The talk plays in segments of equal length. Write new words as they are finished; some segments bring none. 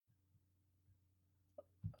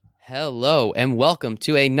Hello and welcome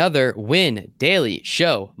to another Win Daily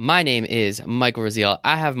Show. My name is Michael Raziel.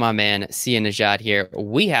 I have my man Sia Nejad here.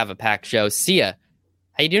 We have a packed show. Sia,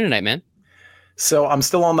 how you doing tonight, man? So I'm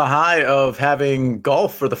still on the high of having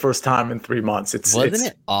golf for the first time in 3 months. Wasn't It's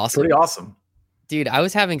it awesome? pretty awesome. Dude, I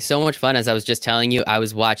was having so much fun as I was just telling you. I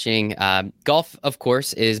was watching golf, of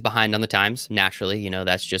course, is behind on the times. Naturally,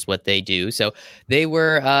 that's just what they do. So they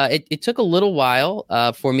were, it took a little while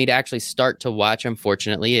for me to actually start to watch.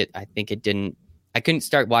 Unfortunately, I couldn't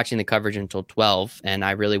start watching the coverage until 12, and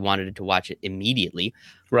I really wanted to watch it immediately.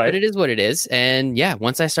 Right. But it is what it is. And yeah,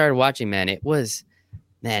 once I started watching, man,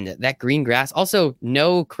 that green grass. Also,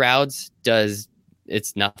 no crowds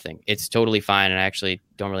it's nothing. It's totally fine. And I actually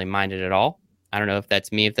don't really mind it at all. I don't know if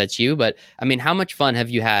that's me, if that's you, but I mean, how much fun have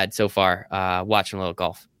you had so far watching a little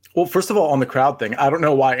golf? Well, first of all, on the crowd thing, I don't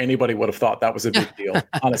know why anybody would have thought that was a big deal,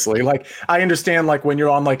 honestly. Like, I understand, like, when you're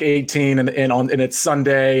on like 18 and it's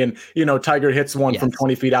Sunday and, Tiger hits one from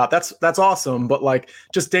 20 feet out. That's awesome. But like,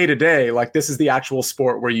 just day to day, like, this is the actual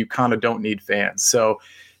sport where you kind of don't need fans. So,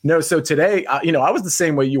 no, so today, I was the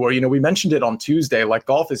same way you were. We mentioned it on Tuesday. Like,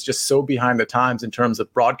 golf is just so behind the times in terms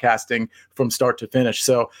of broadcasting from start to finish.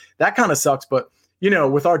 So that kind of sucks. But,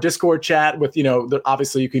 with our Discord chat, with,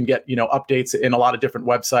 obviously you can get, updates in a lot of different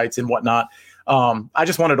websites and whatnot. I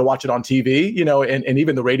just wanted to watch it on TV, and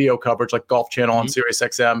even the radio coverage, like Golf Channel on Sirius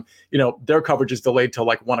XM, their coverage is delayed till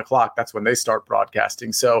like 1 o'clock. That's when they start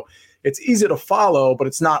broadcasting. So it's easy to follow, but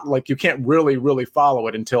it's not like you can't really, really follow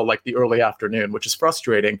it until like the early afternoon, which is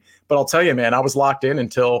frustrating. But I'll tell you, man, I was locked in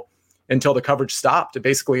until the coverage stopped,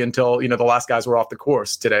 basically until, the last guys were off the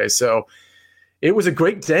course today. So it was a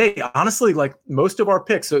great day. Honestly, like most of our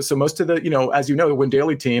picks. So most of the, as the Win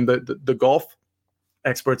Daily team, the golf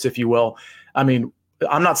experts, if you will, I mean,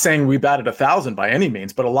 I'm not saying we batted 1,000 by any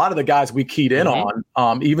means, but a lot of the guys we keyed in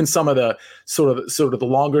on, even some of the sort of the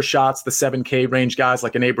longer shots, the 7K range guys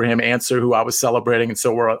like an Abraham Answer, who I was celebrating, and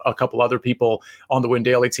so were a couple other people on the Win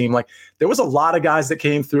Daily team. Like, there was a lot of guys that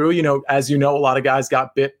came through. As a lot of guys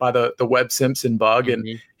got bit by the Webb Simpson bug, and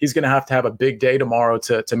he's going to have a big day tomorrow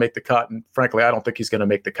to make the cut. And frankly, I don't think he's going to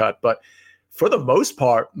make the cut, but for the most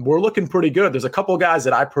part, we're looking pretty good. There's a couple of guys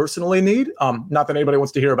that I personally need. Not that anybody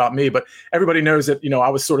wants to hear about me, but everybody knows that, I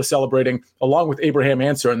was sort of celebrating along with Abraham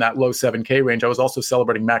Answer in that low 7K range. I was also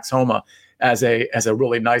celebrating Max Homa as a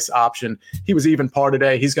really nice option. He was even par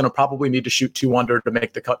today. He's going to probably need to shoot 2 under to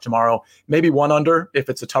make the cut tomorrow, maybe 1 under if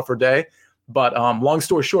it's a tougher day. But long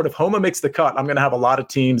story short, if Homa makes the cut, I'm going to have a lot of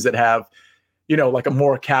teams that have, like a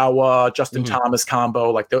Morikawa, Justin Thomas combo,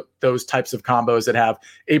 like those types of combos that have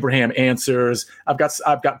Abraham Answers. I've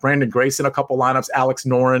got Brandon Grace in a couple lineups, Alex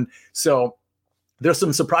Noren. So there's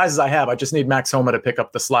some surprises I have. I just need Max Homa to pick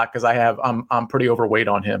up the slack because I'm pretty overweight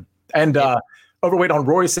on him, and overweight on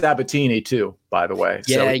Rory Sabatini too, by the way.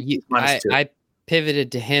 Yeah, I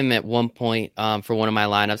pivoted to him at one point for one of my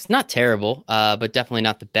lineups. Not terrible, but definitely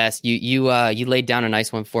not the best. You laid down a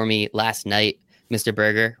nice one for me last night, Mr.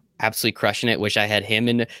 Berger. Absolutely crushing it. Wish I had him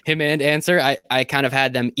and Answer. I kind of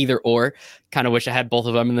had them either or. Kind of wish I had both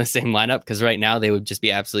of them in the same lineup, because right now they would just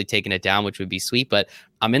be absolutely taking it down, which would be sweet. But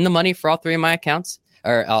I'm in the money for all 3 of my accounts,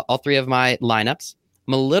 or all 3 of my lineups.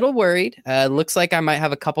 I'm a little worried. Looks like I might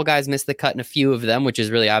have a couple guys miss the cut in a few of them, which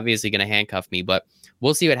is really obviously going to handcuff me. But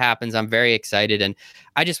we'll see what happens. I'm very excited, and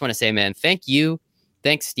I just want to say, man, thank you.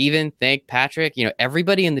 Thanks, Steven. Thank Patrick.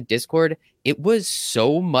 Everybody in the Discord. It was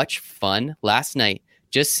so much fun last night.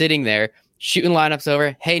 Just sitting there, shooting lineups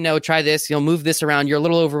over. Hey, no, try this. Move this around. You're a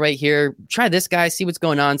little overweight here. Try this guy. See what's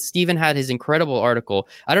going on. Steven had his incredible article.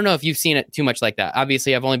 I don't know if you've seen it too much like that.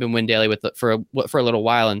 Obviously, I've only been Win Daily for a little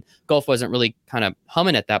while, and golf wasn't really kind of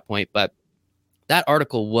humming at that point. But that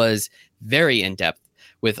article was very in depth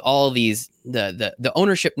with all these the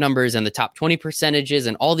ownership numbers and the top 20 percentages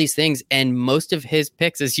and all these things. And most of his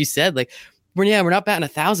picks, as you said, like, we're not batting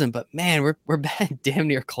 1,000, but man, we're batting damn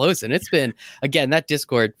near close. And it's been, again, that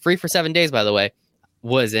Discord, free for 7 days, by the way,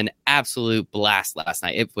 was an absolute blast last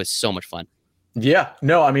night. It was so much fun. Yeah,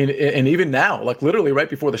 no, I mean, and even now, like literally right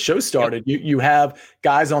before the show started, you have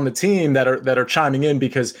guys on the team that are chiming in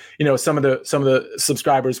because some of the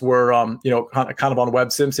subscribers were kind of on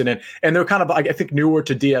Webb Simpson and they're kind of, I think, newer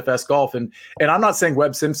to DFS golf, and I'm not saying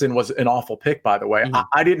Webb Simpson was an awful pick, by the way.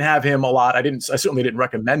 I didn't have him a lot. I certainly didn't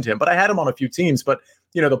recommend him, but I had him on a few teams. But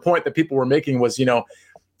the point that people were making was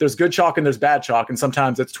there's good chalk and there's bad chalk, and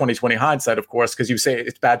sometimes it's 20/20 hindsight, of course, because you say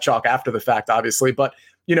it's bad chalk after the fact, obviously, but.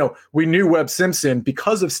 We knew Webb Simpson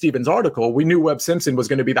because of Steven's article. We knew Webb Simpson was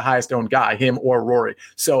going to be the highest owned guy, him or Rory.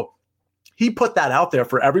 So he put that out there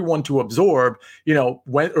for everyone to absorb,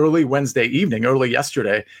 early Wednesday evening, early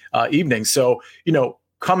yesterday evening. So,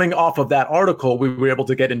 coming off of that article, we were able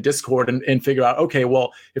to get in Discord and figure out, okay,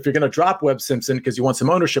 well, if you're going to drop Webb Simpson because you want some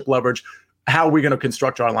ownership leverage, how are we going to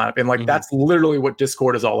construct our lineup? And like, that's literally what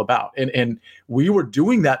Discord is all about. And we were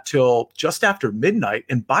doing that till just after midnight.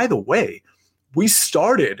 And by the way, we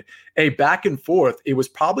started a back and forth. It was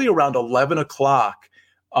probably around 11 o'clock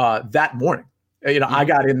that morning. I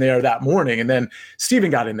got in there that morning, and then Steven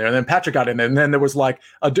got in there, and then Patrick got in there, and then there was like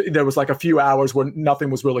a few hours where nothing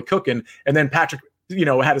was really cooking, and then Patrick,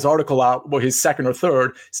 had his article out, his second or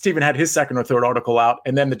third. Steven had his second or third article out,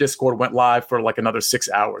 and then the Discord went live for like another 6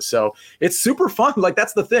 hours. So it's super fun. Like,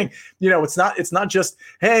 that's the thing. It's not just,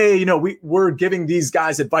 hey, we're giving these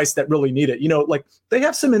guys advice that really need it. Like, they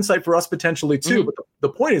have some insight for us potentially too. But the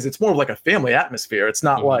point is, it's more of like a family atmosphere. It's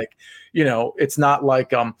not like, it's not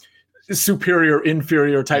like superior,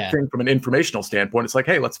 inferior type thing from an informational standpoint. It's like,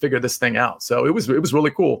 hey, let's figure this thing out. So it was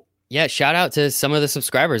really cool. Yeah, shout out to some of the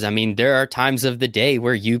subscribers. I mean, there are times of the day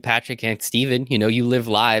where you, Patrick, and Steven, you live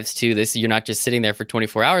lives to this. You're not just sitting there for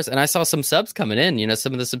 24 hours. And I saw some subs coming in,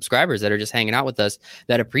 some of the subscribers that are just hanging out with us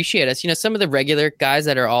that appreciate us. Some of the regular guys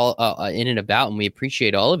that are all in and about, and we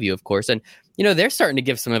appreciate all of you, of course. And they're starting to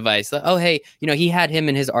give some advice. Like, oh, hey, he had him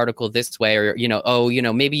in his article this way, or,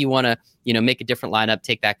 maybe you want to, make a different lineup,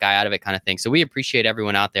 take that guy out of it, kind of thing. So we appreciate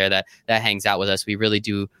everyone out there that hangs out with us. We really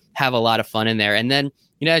do have a lot of fun in there. And then,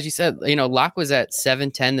 as you said, lock was at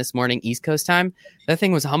 7:10 this morning, East Coast time. That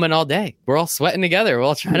thing was humming all day. We're all sweating together. We're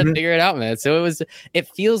all trying to figure it out, man. So it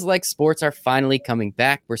feels like sports are finally coming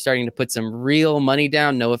back. We're starting to put some real money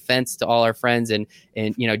down. No offense to all our friends and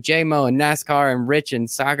J-Mo and NASCAR and Rich and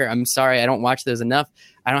soccer. I'm sorry, I don't watch those enough.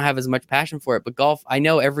 I don't have as much passion for it. But golf, I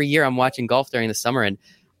know every year I'm watching golf during the summer, and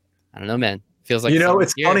I don't know, man. Feels like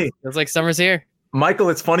it's funny. Feels like summer's here. Michael,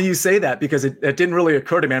 it's funny you say that, because it didn't really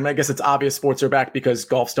occur to me. I mean, I guess it's obvious sports are back because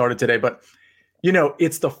golf started today, but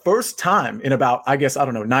it's the first time in about,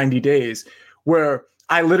 90 days where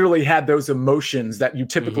I literally had those emotions that you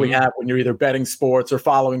typically have when you're either betting sports or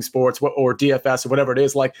following sports or DFS or whatever it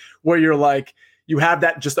is, like, where you're like, you have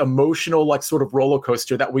that just emotional, like, sort of roller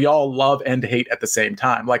coaster that we all love and hate at the same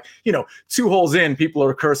time. Like, 2 holes in, people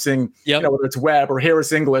are cursing, whether it's Webb or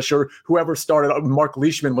Harris English or whoever started. Mark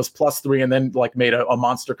Leishman was +3 and then like made a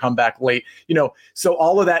monster comeback late, so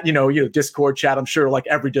all of that, Discord chat, I'm sure like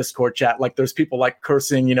every Discord chat, like there's people like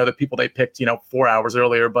cursing, the people they picked, 4 hours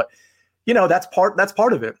earlier, but that's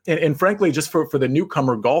part of it. And frankly, just for the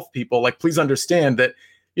newcomer golf people, like, please understand that,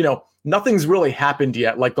 nothing's really happened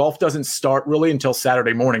yet. Like, golf doesn't start really until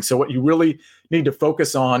Saturday morning. So what you really need to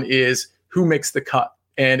focus on is who makes the cut.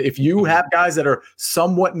 And if you have guys that are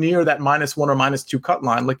somewhat near that -1 or -2 cut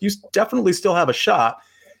line, like, you definitely still have a shot.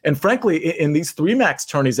 And frankly, in these 3 max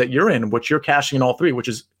tourneys that you're in, which you're cashing in all 3, which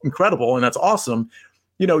is incredible, and that's awesome,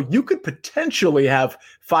 you could potentially have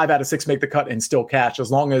 5 out of 6 make the cut and still cash, as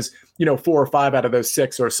long as, 4 or 5 out of those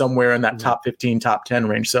 6 are somewhere in that top 15, top 10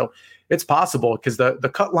 range. So it's possible, because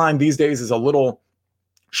the cut line these days is a little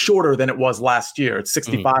shorter than it was last year. It's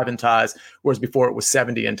 65 in ties, whereas before it was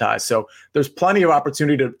 70 in ties. So there's plenty of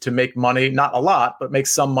opportunity to make money, not a lot, but make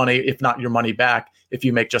some money, if not your money back, if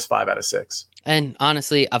you make just 5 out of 6. And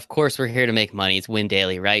honestly, of course, we're here to make money. It's win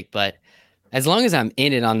daily, right? But as long as I'm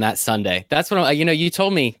in it on that Sunday, that's what you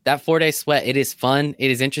told me that 4-day sweat, it is fun.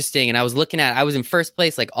 It is interesting. And I was I was in first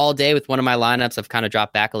place like all day with one of my lineups. I've kind of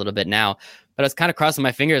dropped back a little bit now, but I was kind of crossing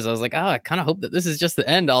my fingers. I was like, oh, I kind of hope that this is just the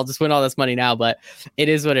end. I'll just win all this money now, but it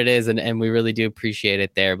is what it is. And we really do appreciate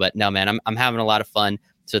it there. But no, man, I'm having a lot of fun.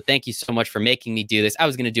 So thank you so much for making me do this. I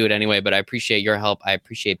was going to do it anyway, but I appreciate your help. I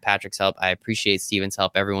appreciate Patrick's help. I appreciate Steven's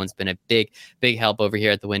help. Everyone's been a big, big help over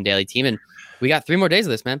here at the Win Daily team. And we got 3 more days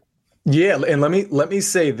of this, man. Yeah, and let me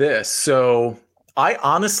say this. So I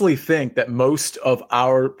honestly think that most of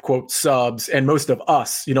our quote subs and most of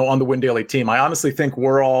us, on the Win Daily team, I honestly think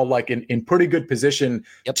we're all like in pretty good position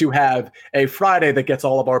to have a Friday that gets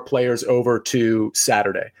all of our players over to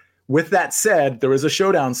Saturday. With that said, there is a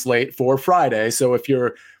showdown slate for Friday. So if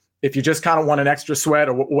you just kind of want an extra sweat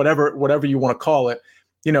or whatever you want to call it,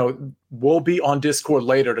 we'll be on Discord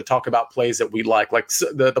later to talk about plays that we like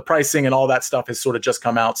the pricing and all that stuff has sort of just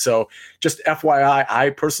come out. So just FYI,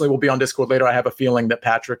 I personally will be on Discord later. I have a feeling that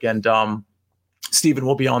Patrick and Steven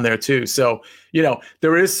will be on there too. So,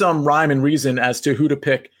 there is some rhyme and reason as to who to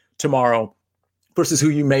pick tomorrow versus who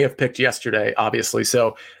you may have picked yesterday, obviously.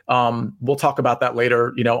 So we'll talk about that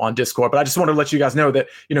later, on Discord. But I just wanted to let you guys know that,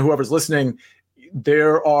 whoever's listening,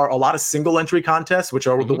 there are a lot of single entry contests, which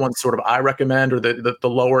are the ones sort of I recommend, or the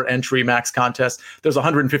lower entry max contest. There's a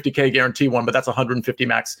 150K guarantee one, but that's 150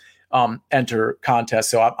 max enter contest.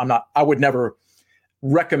 So I would never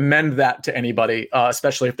recommend that to anybody,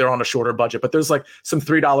 especially if they're on a shorter budget. But there's like some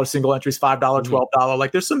 $3 single entries, $5, $12.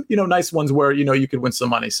 Like there's some, nice ones where, you could win some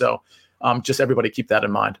money. So just everybody keep that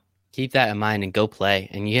in mind. Keep that in mind and go play.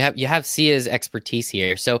 And you have Sia's expertise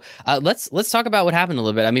here. So let's talk about what happened a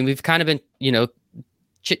little bit. I mean, we've kind of been,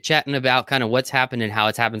 chit-chatting about kind of what's happened and how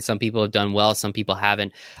it's happened. Some people have done well, some people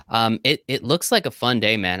haven't. It looks like a fun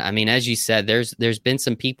day, man. I mean, as you said, there's been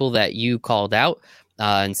some people that you called out,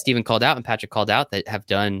 and Steven called out and Patrick called out that have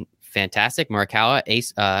done fantastic. Morikawa,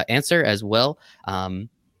 answer as well.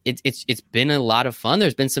 It's been a lot of fun.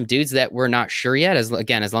 There's been some dudes that we're not sure yet. As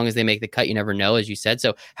long as they make the cut, you never know, as you said.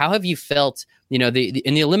 So how have you felt, in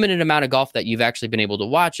the limited amount of golf that you've actually been able to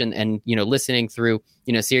watch and listening through,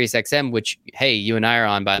 Sirius XM, which, hey, you and I are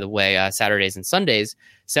on, by the way, Saturdays and Sundays,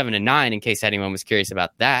 7 and 9, in case anyone was curious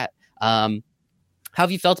about that. How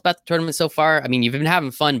have you felt about the tournament so far? I mean, you've been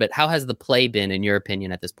having fun, but how has the play been, in your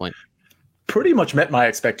opinion, at this point? Pretty much met my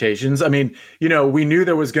expectations. I mean, we knew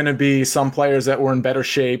there was going to be some players that were in better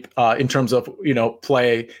shape in terms of,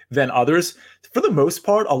 play than others. For the most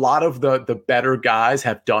part, a lot of the better guys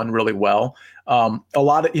have done really well. A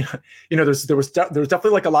lot of, there was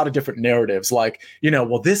definitely like a lot of different narratives, like,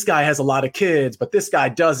 well, this guy has a lot of kids, but this guy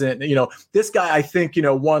doesn't, this guy, I think,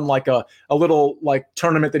 won like a little like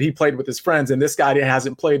tournament that he played with his friends, and this guy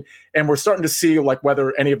hasn't played. And we're starting to see like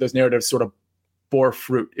whether any of those narratives sort of bore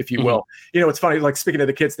fruit, if you will. It's funny, like speaking of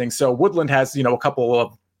the kids thing. So Woodland has, a couple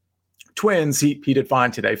of twins. He did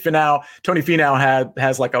fine today. Tony Finau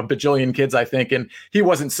has like a bajillion kids, I think, and he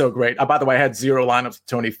wasn't so great. By the way, I had 0 lineups with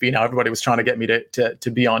Tony Finau. Everybody was trying to get me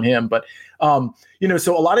to be on him. But,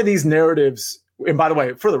 so a lot of these narratives, and by the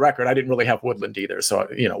way, for the record, I didn't really have Woodland either. So,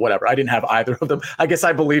 whatever. I didn't have either of them. I guess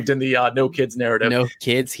I believed in the no kids narrative. No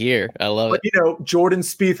kids here. I love it. Jordan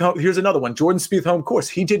Spieth, here's another one. Jordan Spieth home course.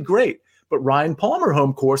 He did great. But Ryan Palmer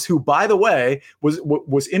home course, who, by the way,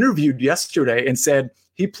 was interviewed yesterday and said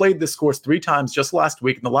he played this course 3 times just last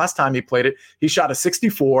week. And the last time he played it, he shot a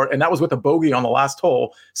 64, and that was with a bogey on the last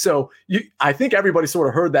hole. So I think everybody sort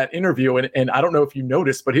of heard that interview. And I don't know if you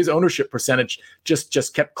noticed, but his ownership percentage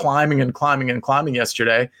just kept climbing and climbing and climbing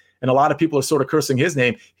yesterday. And a lot of people are sort of cursing his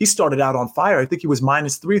name. He started out on fire. I think he was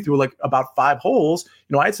 -3 through like about 5 holes.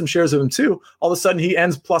 I had some shares of him too. All of a sudden he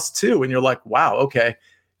ends +2. And you're like, wow, okay.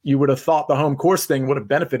 You would have thought the home course thing would have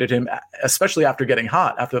benefited him, especially after getting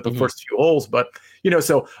hot after the first few holes. But,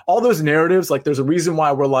 so all those narratives, like there's a reason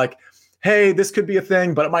why we're like, hey, this could be a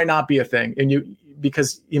thing, but it might not be a thing. And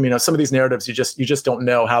because some of these narratives, you just don't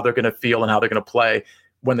know how they're going to feel and how they're going to play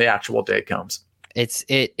when the actual day comes.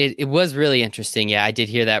 It was really interesting. Yeah, I did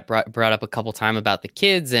hear that brought up a couple times about the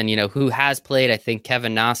kids and, who has played. I think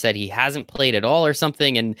Kevin Na said he hasn't played at all or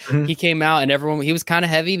something. And he came out and he was kind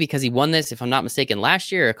of heavy because he won this, if I'm not mistaken,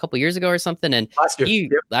 last year, a couple years ago or something. And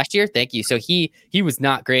last year. Thank you. So he was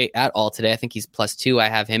not great at all today. I think he's +2. I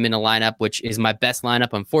have him in a lineup, which is my best lineup,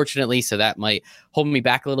 unfortunately. So that might hold me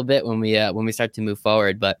back a little bit when we start to move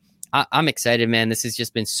forward. But I'm excited, man. This has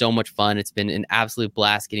just been so much fun. It's been an absolute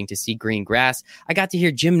blast getting to see green grass. I got to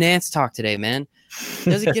hear Jim Nantz talk today, man.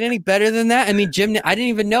 Does it get any better than that? I mean, I didn't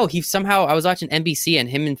even know. I was watching NBC and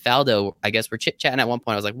him and Faldo, I guess, were chit-chatting at one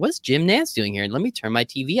point. I was like, what's Jim Nantz doing here? And let me turn my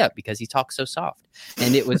TV up because he talks so soft.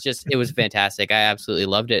 And it was fantastic. I absolutely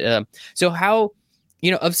loved it. So how,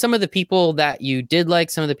 of some of the people that you did like,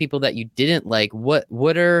 some of the people that you didn't like, what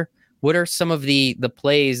are some of the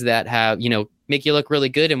plays that have, make you look really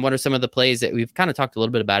good? And what are some of the plays that we've kind of talked a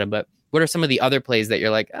little bit about it, but what are some of the other plays that you're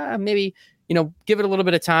like, maybe, give it a little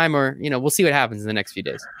bit of time, or, we'll see what happens in the next few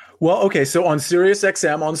days? Well, okay. So on Sirius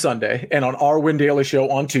XM on Sunday and on our Win Daily Show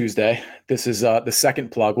on Tuesday, this is the second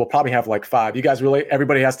plug. We'll probably have like 5. You guys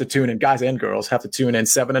everybody has to tune in, guys and girls have to tune in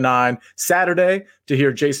 7 to 9 Saturday to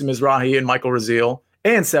hear Jason Mizrahi and Michael Raziel.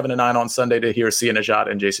 And 7 to 9 on Sunday to hear Sia Nejad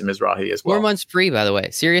and Jason Mizrahi as well. 4 months free, by the way.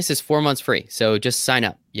 Sirius is 4 months free. So just sign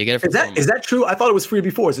up. You get it for 4 months. Is that true? I thought it was free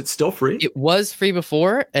before. Is it still free? It was free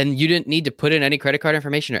before, and you didn't need to put in any credit card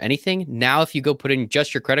information or anything. Now, if you go put in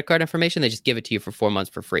just your credit card information, they just give it to you for 4 months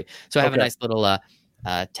for free. So I have a nice little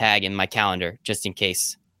tag in my calendar just in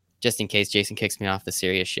case Jason kicks me off the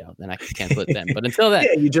Sirius show, then I can cancel it then. But until then,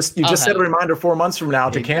 you just set a reminder 4 months from now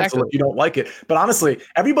to cancel if you don't like it. But honestly,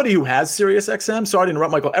 everybody who has Sirius XM, sorry to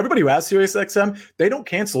interrupt, Michael, everybody who has Sirius XM, they don't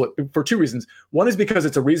cancel it for 2 reasons. One is because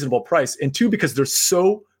it's a reasonable price, and 2, because there's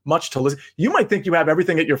so much to listen. You might think you have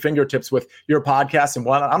everything at your fingertips with your podcast and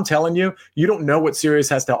whatnot. I'm telling you, you don't know what Sirius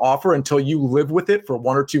has to offer until you live with it for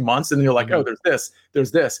 1 or 2 months, and then you're like, oh,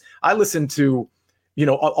 there's this. I listen to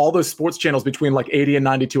all those sports channels between like 80 and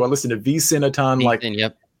 92. I listen to VSiN a ton. VSiN,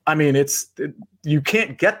 yep. I mean, you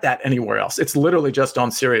can't get that anywhere else. It's literally just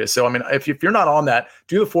on Sirius. So, I mean, if you're not on that,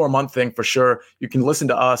 do the 4-month thing for sure. You can listen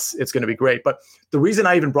to us. It's going to be great. But the reason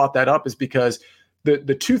I even brought that up is because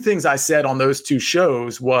the two things I said on those two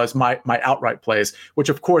shows was my outright plays, which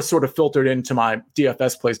of course sort of filtered into my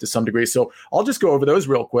DFS plays to some degree. So I'll just go over those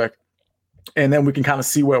real quick, and then we can kind of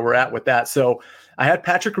see where we're at with that. So I had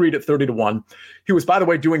Patrick Reed at 30-1. He was, by the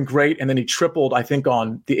way, doing great. And then he tripled, I think,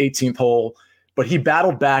 on the 18th hole. But he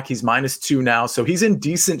battled back. He's -2 now. So he's in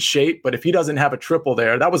decent shape. But if he doesn't have a triple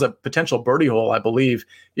there, that was a potential birdie hole, I believe.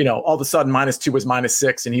 All of a sudden, -2 was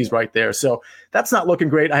 -6, and he's right there. So that's not looking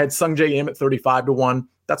great. I had Sungjae Im at 35-1.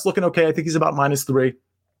 That's looking okay. I think he's about -3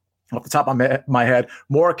 off the top of my head.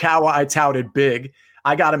 Morikawa, I touted big.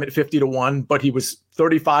 I got him at 50-1, but he was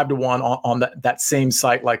 35-1 on that same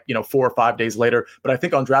site, 4 or 5 days later. But I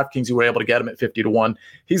think on DraftKings, you were able to get him at 50-1.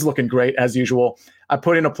 He's looking great as usual. I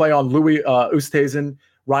put in a play on Louis Oosthuizen,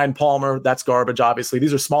 Ryan Palmer. That's garbage, obviously.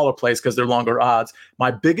 These are smaller plays because they're longer odds. My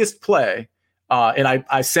biggest play, and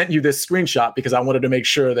I sent you this screenshot because I wanted to make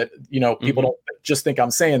sure that people don't just think I'm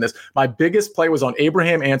saying this. My biggest play was on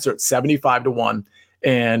Abraham Answer at 75-1,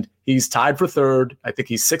 and he's tied for third. I think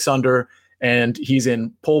he's 6 under. And he's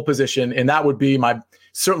in pole position, and that would be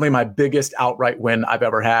certainly my biggest outright win I've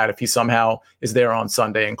ever had if he somehow is there on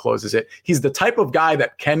Sunday and closes it. He's the type of guy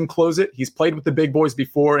that can close it. He's played with the big boys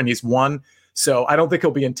before, and he's won. So I don't think he'll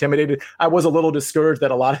be intimidated. I was a little discouraged that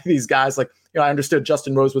a lot of these guys, I understood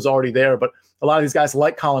Justin Rose was already there, but a lot of these guys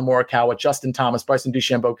like Colin Morikawa, Justin Thomas, Bryson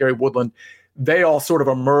DeChambeau, Gary Woodland, they all sort of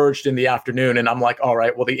emerged in the afternoon. And I'm like, all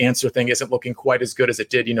right, well, the Answer thing isn't looking quite as good as it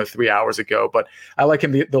did, 3 hours ago. But I like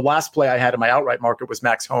him. The last play I had in my outright market was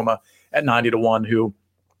Max Homa at 90-1, who,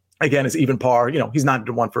 again, is even par. He's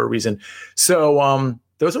 90-1 for a reason. So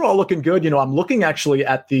those are all looking good. I'm looking actually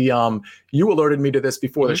at the you alerted me to this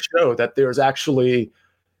before the show, that there's actually,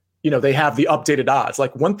 they have the updated odds.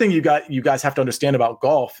 Like, one thing you guys have to understand about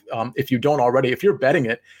golf, if you don't already, if you're betting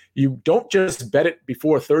it, you don't just bet it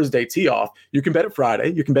before Thursday tee off. You can bet it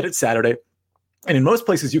Friday, you can bet it Saturday, and in most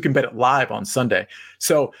places you can bet it live on Sunday.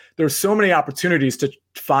 So there's so many opportunities to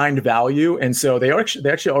find value, and so they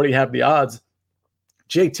actually already have the odds.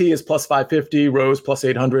 JT is plus 550, Rose plus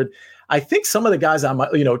 800. I think some of the guys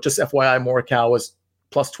just FYI, Morikawa was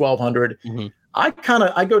plus 1200.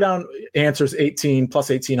 I go down Answers 18 plus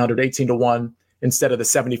 1800, 18-1 instead of the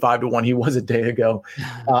 75-1 he was a day ago.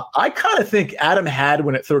 I kind of think Adam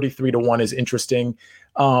Hadwin at 33-1 is interesting.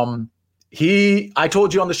 I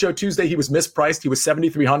told you on the show Tuesday he was mispriced. He was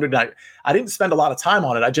 7,300. I didn't spend a lot of time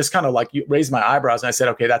on it. I just kind of raised my eyebrows and I said,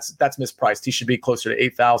 okay, that's mispriced. He should be closer to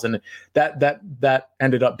 8,000. That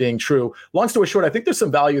ended up being true. Long story short, I think there's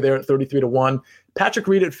some value there at 33-1. Patrick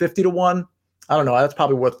Reed at 50-1. I don't know. That's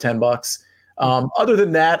probably worth $10. Other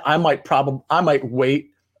than that, I might wait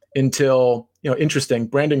until, interesting.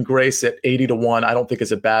 Brandon Grace at 80-1, I don't think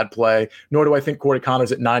is a bad play. Nor do I think Corey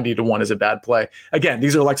Connors at 90-1 is a bad play. Again,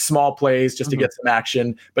 these are small plays just to get some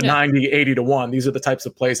action, but 90, 80-1, these are the types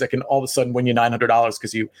of plays that can all of a sudden win you $900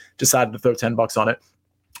 because you decided to throw $10 on it.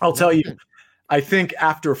 I'll tell you, I think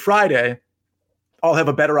after Friday, I'll have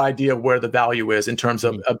a better idea of where the value is in terms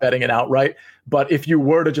of betting it outright. But if you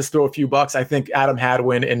were to just throw a few bucks, I think Adam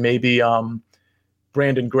Hadwin and maybe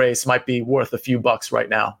Brandon Grace might be worth a few bucks right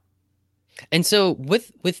now. And so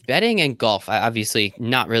with betting and golf, obviously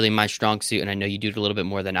not really my strong suit, and I know you do it a little bit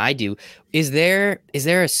more than I do. Is there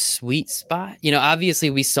a sweet spot? Obviously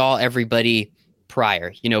we saw everybody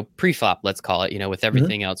prior, pre-flop, let's call it, with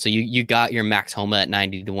everything else. So you got your Max Homa at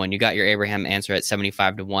 90-1, you got your Abraham Answer at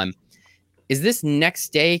 75-1. Is this next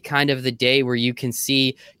day kind of the day where you can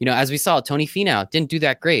see, as we saw, Tony Finau didn't do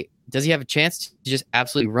that great. Does he have a chance to just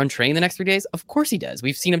absolutely run train the next 3 days? Of course he does.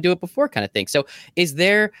 We've seen him do it before, kind of thing. So is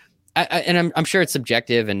there, and I'm sure it's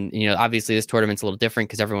subjective, and obviously this tournament's a little different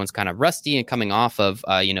because everyone's kind of rusty and coming off of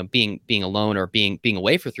being alone or being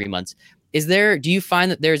away for 3 months. Do you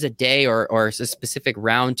find that there's a day or a specific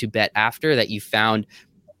round to bet after that you found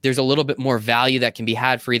there's a little bit more value that can be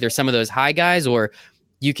had for either some of those high guys, or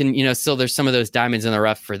you can, still there's some of those diamonds in the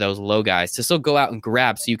rough for those low guys to still go out and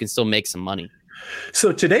grab so you can still make some money?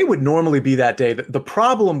 So today would normally be that day. The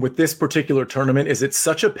problem with this particular tournament is it's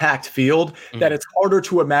such a packed field that it's harder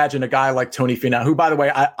to imagine a guy like Tony Finau, who, by the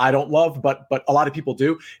way, I don't love, but a lot of people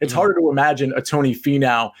do. It's harder to imagine a Tony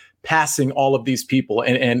Finau passing all of these people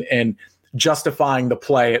and justifying the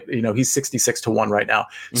play. He's 66-1 right now.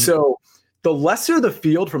 So the lesser the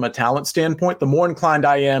field from a talent standpoint, the more inclined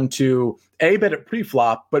I am to A, bet at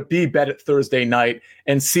pre-flop, but B, bet at Thursday night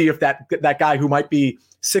and see if that guy who might be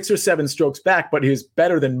 6 or 7 strokes back, but he's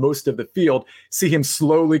better than most of the field, see him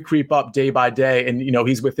slowly creep up day by day. And,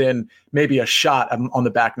 he's within maybe a shot on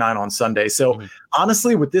the back 9 on Sunday. So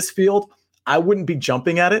honestly, with this field, I wouldn't be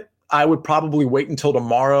jumping at it. I would probably wait until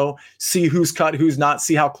tomorrow, see who's cut, who's not,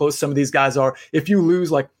 see how close some of these guys are. If you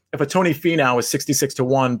lose, like if a Tony Finau is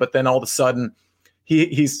 66-1, but then all of a sudden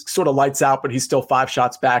he's sort of lights out, but he's still 5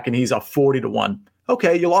 shots back and he's a 40-1.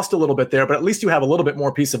 Okay, you lost a little bit there, but at least you have a little bit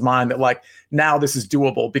more peace of mind that like now this is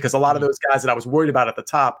doable, because a lot of those guys that I was worried about at the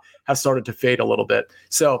top have started to fade a little bit.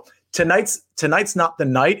 So tonight's not the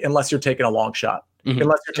night unless you're taking a long shot.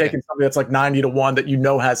 Unless you're taking something that's like 90-1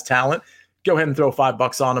 that has talent. Go ahead and throw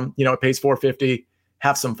 $5 on them. It pays $4.50.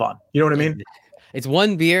 Have some fun. You know what I mean? It's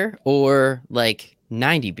 1 beer or like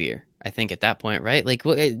 90 beer, I think, at that point, right? Like,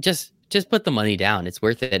 just put the money down. It's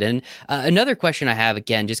worth it. And another question I have,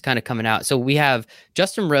 again, just kind of coming out. So we have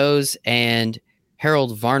Justin Rose and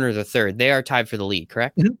Harold Varner III. They are tied for the lead,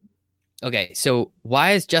 correct? Okay, so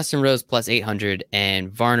why is Justin Rose plus 800 and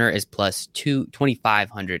Varner is plus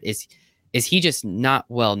 2,500? Is he just not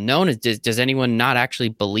well known? Does anyone not actually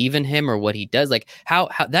believe in him or what he does? Like how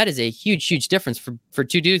that is a huge difference for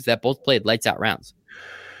two dudes that both played lights out rounds.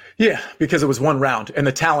 Yeah, because it was one round and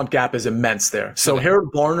the talent gap is immense there. So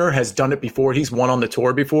Harold Varner has done it before. He's won on the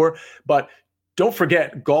tour before, but don't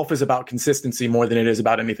forget, golf is about consistency more than it is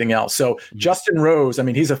about anything else. So Justin Rose, I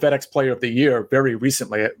mean, he's a FedEx Player of the Year very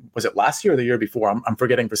recently. Was it last year or the year before? I'm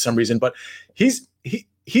forgetting for some reason, but he's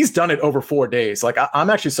done it over 4 days. Like I'm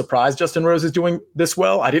actually surprised Justin Rose is doing this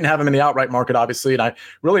well. I didn't have him in the outright market, obviously, and I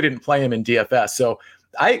really didn't play him in DFS. So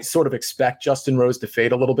I sort of expect Justin Rose to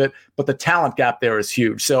fade a little bit, but the talent gap there is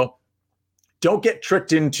huge. So don't get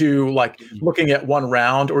tricked into like looking at 1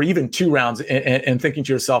 round or even 2 rounds and thinking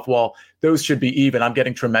to yourself, well, those should be even. I'm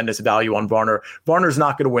getting tremendous value on Varner. Varner's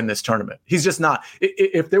not going to win this tournament. He's just not.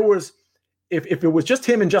 If it was just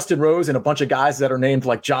him and Justin Rose and a bunch of guys that are named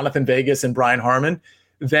like Jonathan Vegas and Brian Harman,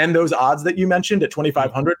 then those odds that you mentioned at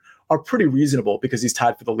 2,500 are pretty reasonable because he's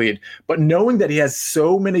tied for the lead. But knowing that he has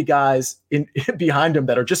so many guys behind him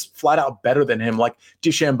that are just flat out better than him, like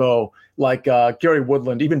DeChambeau, like Gary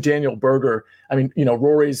Woodland, even Daniel Berger. I mean,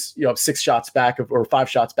 Rory's 6 shots back or 5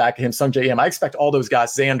 shots back of him. Sungjae Im. I expect all those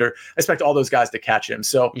guys. Xander. I expect all those guys to catch him.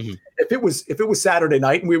 So if it was Saturday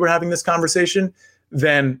night and we were having this conversation,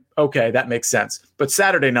 then okay, that makes sense. But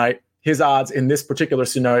Saturday night, his odds in this particular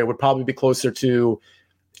scenario would probably be closer to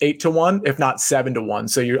 8-1, if not 7-1.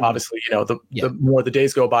 So you're obviously, the more the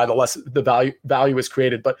days go by, the less the value is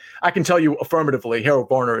created. But I can tell you affirmatively, Harold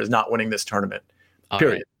Varner is not winning this tournament.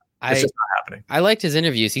 Period. It's just not happening. I liked his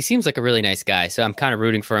interviews. He seems like a really nice guy. So I'm kind of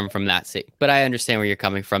rooting for him from that sake. But I understand where you're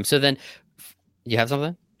coming from. So then, you have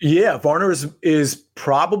something? Yeah, Varner is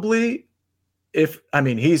probably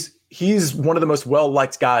he's one of the most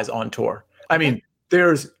well-liked guys on tour. I mean,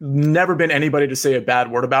 there's never been anybody to say a bad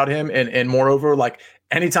word about him. And moreover, like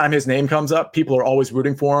anytime his name comes up, people are always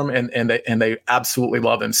rooting for him and they absolutely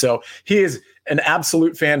love him. So he is an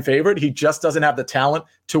absolute fan favorite. He just doesn't have the talent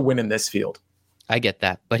to win in this field. I get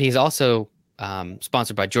that. But he's also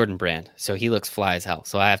sponsored by Jordan Brand. So he looks fly as hell.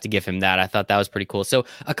 So I have to give him that. I thought that was pretty cool. So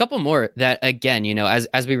a couple more that, again,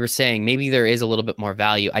 as we were saying, maybe there is a little bit more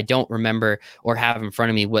value. I don't remember or have in front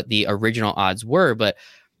of me what the original odds were, but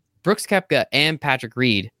Brooks Koepka and Patrick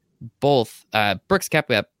Reed, both Brooks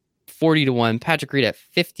Koepka at 40-1, Patrick Reed at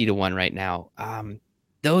 50-1 right now.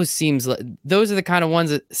 Those are the kind of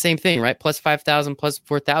ones that same thing, right? Plus 5,000, plus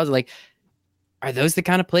 4,000. Like, are those the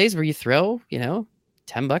kind of plays where you throw,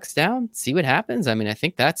 $10 down, see what happens? I mean, I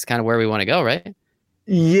think that's kind of where we want to go, right?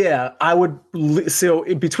 Yeah, I would. So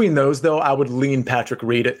between those, though, I would lean Patrick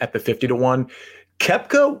Reed at the 50-1.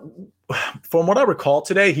 Koepka, from what I recall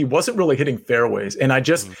today, he wasn't really hitting fairways. And I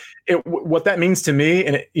just, what that means to me,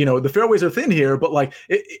 and the fairways are thin here, but like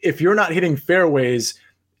if you're not hitting fairways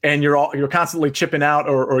and you're constantly chipping out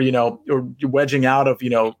or you're wedging out of,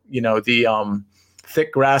 the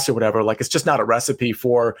thick grass or whatever, like it's just not a recipe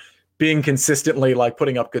for being consistently like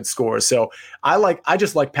putting up good scores. So I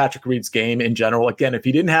just like Patrick Reed's game in general. Again, if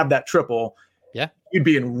he didn't have that triple, he'd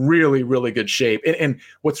be in really, really good shape. And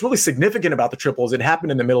what's really significant about the triple is it happened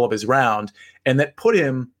in the middle of his round, and that put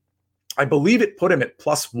him, I believe it put him at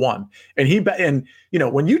 +1. And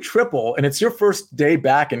when you triple and it's your first day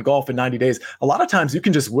back in golf in 90 days, a lot of times you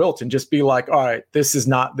can just wilt and just be like, all right, this is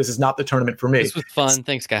not the tournament for me. This was fun.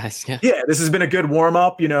 Thanks, guys. Yeah, this has been a good warm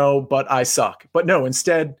up, but I suck. But no,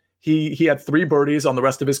 instead he had 3 birdies on the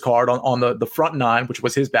rest of his card on the front 9, which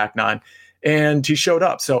was his back 9. and he showed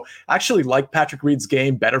up. So I actually like Patrick Reed's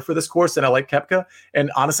game better for this course than I like Koepka.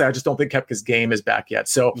 And honestly, I just don't think Koepka's game is back yet.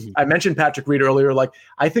 So I mentioned Patrick Reed earlier. Like,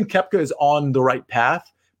 I think Koepka is on the right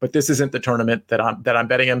path, but this isn't the tournament that I'm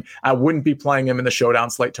betting him. I wouldn't be playing him in the showdown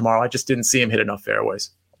slate tomorrow. I just didn't see him hit enough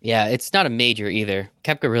fairways. Yeah, it's not a major either.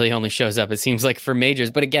 Koepka really only shows up, it seems like, for majors.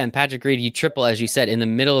 But again, Patrick Reed, you triple, as you said, in the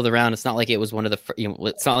middle of the round. It's not like it was one of the,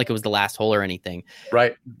 it's not like it was the last hole or anything.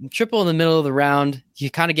 Right. Triple in the middle of the round, you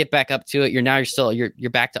kind of get back up to it. You're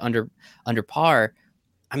back to under par.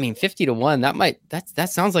 I mean, 50-1, that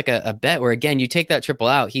sounds like a bet where, again, you take that triple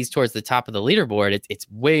out, he's towards the top of the leaderboard. It's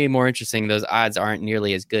way more interesting. Those odds aren't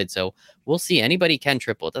nearly as good. So we'll see. Anybody can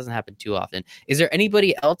triple. It doesn't happen too often. Is there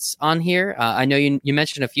anybody else on here? I know you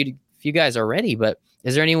mentioned a few guys already, but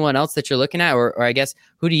is there anyone else that you're looking at? Or I guess,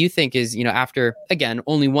 who do you think is, after, again,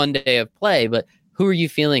 only one day of play, but who are you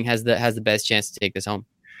feeling has the best chance to take this home?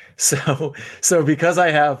 So because I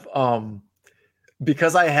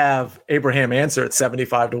have Abraham Answer at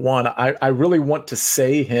 75-1, I really want to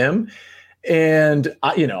say him. And,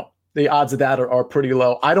 the odds of that are pretty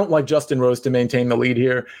low. I don't like Justin Rose to maintain the lead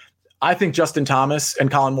here. I think Justin Thomas and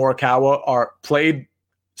Colin Morikawa are played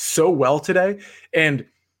so well today. And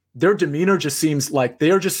their demeanor just seems like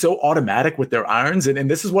they are just so automatic with their irons. And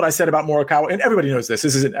this is what I said about Morikawa. And everybody knows this.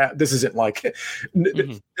 This isn't like,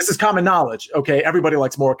 this is common knowledge. Okay. Everybody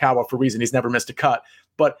likes Morikawa for a reason. He's never missed a cut.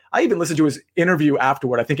 But I even listened to his interview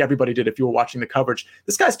afterward. I think everybody did if you were watching the coverage.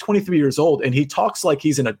 This guy's 23 years old and he talks like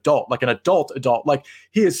he's an adult, like an adult. Like,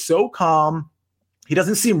 he is so calm. He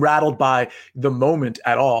doesn't seem rattled by the moment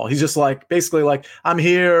at all. He's just basically like, I'm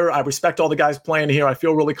here. I respect all the guys playing here. I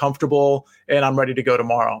feel really comfortable and I'm ready to go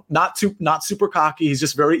tomorrow. Not super cocky. He's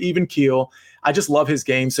just very even keel. I just love his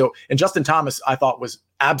game. So, and Justin Thomas, I thought, was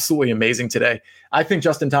absolutely amazing today. I think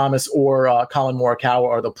Justin Thomas or Colin Morikawa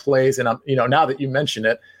are the plays. And now that you mention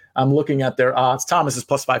it, I'm looking at their odds. Thomas is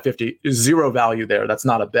plus 550, zero value there. That's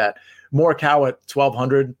not a bet. Morikawa at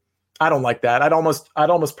 1,200. I don't like that. I'd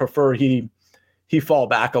almost prefer he fall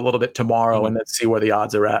back a little bit tomorrow and then see where the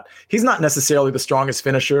odds are at. He's not necessarily the strongest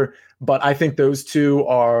finisher, but I think those two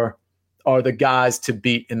are the guys to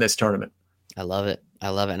beat in this tournament. I love it.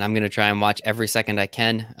 And I'm going to try and watch every second I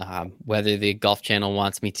can, whether the Golf Channel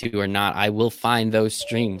wants me to or not. I will find those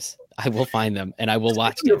streams. I will find them and I will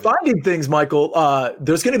watch them. You're finding things, Michael.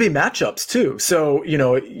 There's going to be matchups too. So,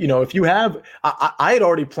 if you have, I had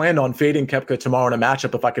already planned on fading Koepka tomorrow in a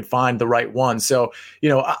matchup if I could find the right one. So,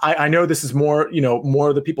 I know this is more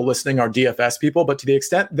of the people listening are DFS people, but to the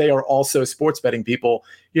extent they are also sports betting people,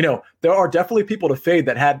 there are definitely people to fade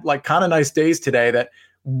that had kind of nice days today that,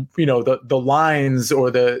 the lines or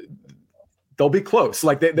they'll be close.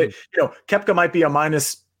 Koepka might be a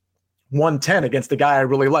minus 110 against the guy I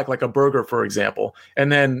really like a Berger, for example.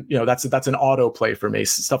 And then, that's an auto play for me,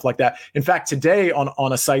 stuff like that. In fact, today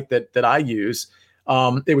on a site that I use,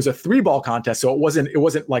 it was a 3-ball contest. So it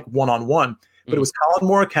wasn't like one-on-one, but it was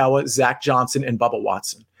Colin Morikawa, Zach Johnson, and Bubba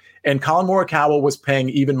Watson. And Colin Morikawa was paying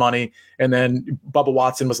even money. And then Bubba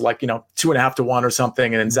Watson was 2.5-1 or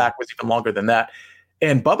something. And then Zach was even longer than that.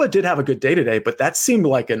 And Bubba did have a good day today, but that seemed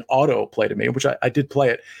like an auto play to me, which I did play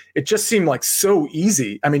it. It just seemed like so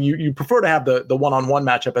easy. I mean, you prefer to have the one-on-one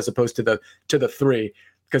matchup as opposed to the 3,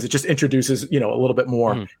 because it just introduces, a little bit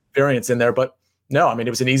more variance in there. But no, I mean, it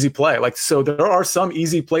was an easy play. So there are some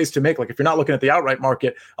easy plays to make. If you're not looking at the outright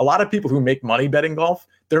market, a lot of people who make money betting golf,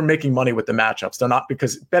 they're making money with the matchups. They're not,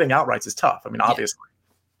 because betting outrights is tough. I mean, obviously.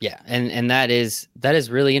 Yeah, and that is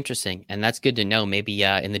really interesting, and that's good to know. Maybe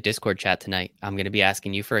in the Discord chat tonight, I'm going to be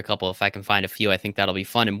asking you for a couple if I can find a few. I think that'll be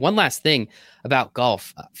fun. And one last thing about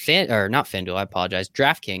golf, not FanDuel, I apologize,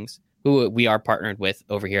 DraftKings, who we are partnered with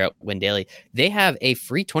over here at Win Daily, they have a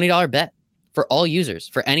free $20 bet for all users,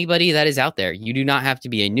 for anybody that is out there. You do not have to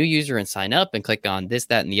be a new user and sign up and click on this,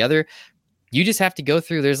 that, and the other. You just have to go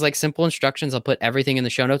through. There's simple instructions. I'll put everything in the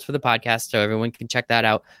show notes for the podcast so everyone can check that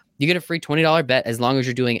out. You get a free $20 bet as long as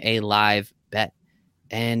you're doing a live bet.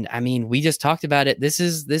 And I mean, we just talked about it. This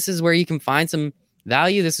is where you can find some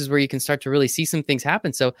value. This is where you can start to really see some things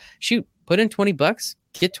happen. So shoot, put in $20,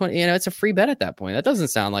 get 20, it's a free bet at that point. That doesn't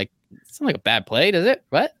sound like a bad play, does it?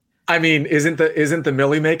 What? I mean, isn't the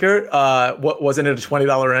Millie Maker, wasn't it a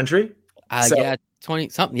 $20 entry? Yeah, 20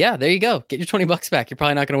 something. Yeah, there you go. Get your $20 back. You're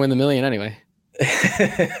probably not going to win the million anyway.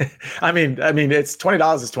 I mean, it's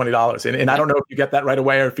 $20 is $20, and I don't know if you get that right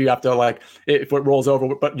away or if you have to if it rolls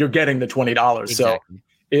over, but you're getting the $20. Exactly. So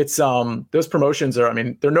it's those promotions are, I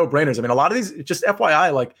mean, they're no brainers. I mean, a lot of these, just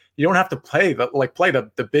FYI, you don't have to play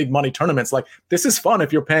the big money tournaments. This is fun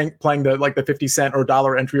if you're playing the 50 cent or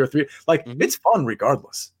dollar entry or $3. It's fun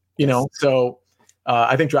regardless, you know. So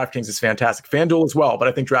I think DraftKings is fantastic. FanDuel as well, but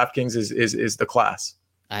I think DraftKings is the class.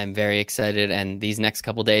 I'm very excited, and these next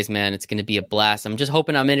couple days, man, it's going to be a blast. I'm just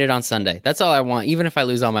hoping I'm in it on Sunday. That's all I want. Even if I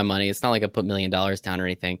lose all my money, it's not like I put $1 million down or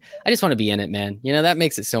anything. I just want to be in it, man. That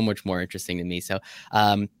makes it so much more interesting to me. So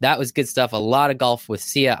that was good stuff. A lot of golf with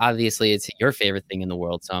Sia. Obviously, it's your favorite thing in the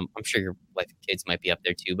world. So I'm sure your wife and kids might be up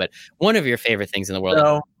there too. But one of your favorite things in the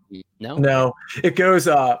world. No. It goes.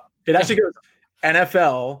 It actually goes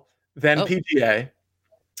NFL, then PGA,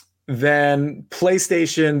 then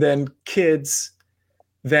PlayStation, then kids.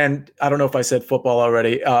 Then I don't know if I said football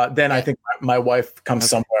already. Then I think my wife comes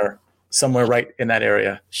somewhere right in that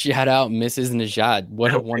area. Shout out Mrs. Najad.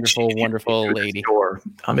 What a wonderful, wonderful lady.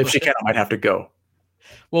 If she can, I might have to go.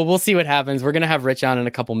 Well, we'll see what happens. We're going to have Rich on in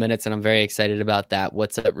a couple minutes, and I'm very excited about that.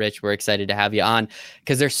 What's up, Rich? We're excited to have you on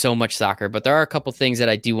because there's so much soccer. But there are a couple things that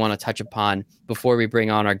I do want to touch upon before we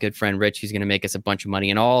bring on our good friend Rich, who's going to make us a bunch of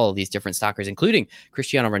money in all of these different soccers, including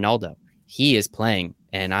Cristiano Ronaldo. He is playing,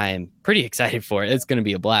 and I am pretty excited for it. It's going to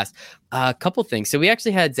be a blast. A couple things. So we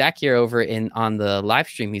actually had Zach here over on the live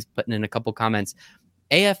stream. He's putting in a couple comments.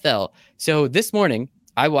 AFL. So this morning,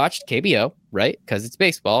 I watched KBO, right? Because it's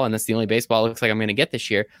baseball, and that's the only baseball it looks like I'm going to get this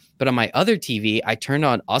year. But on my other TV, I turned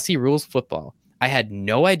on Aussie Rules Football. I had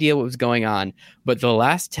no idea what was going on, but the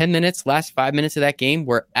last 5 minutes of that game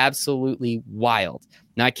were absolutely wild.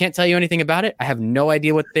 Now, I can't tell you anything about it. I have no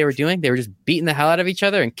idea what they were doing. They were just beating the hell out of each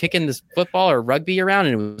other and kicking this football or rugby around,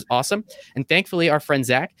 and it was awesome. And thankfully, our friend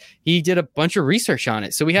Zach, he did a bunch of research on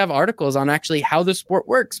it. So we have articles on actually how the sport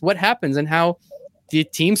works, what happens, and how the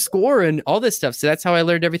teams score and all this stuff. So that's how I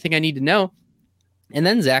learned everything I need to know. And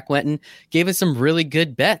then Zach went and gave us some really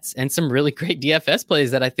good bets and some really great DFS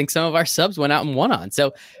plays that I think some of our subs went out and won on.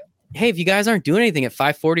 So, hey, if you guys aren't doing anything at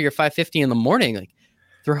 5:40 or 5:50 in the morning, like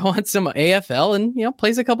throw on some AFL and,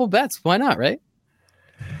 place a couple bets. Why not, right?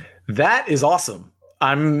 That is awesome.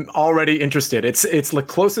 I'm already interested. It's the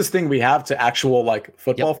closest thing we have to actual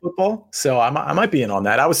football. So I might be in on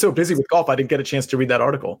that. I was so busy with golf, I didn't get a chance to read that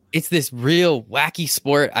article. It's this real wacky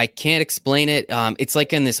sport. I can't explain it. It's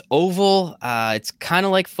like in this oval. It's kind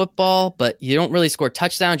of like football, but you don't really score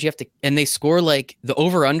touchdowns. And they score like the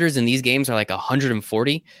over-unders in these games are like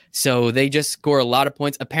 140. So they just score a lot of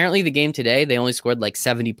points. Apparently the game today, they only scored like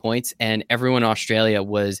 70 points, and everyone in Australia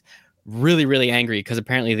was really, really angry because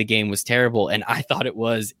apparently the game was terrible, and I thought it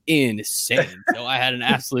was insane. So I had an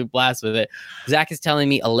absolute blast with it. Zach is telling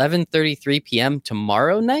me 11:33 p.m.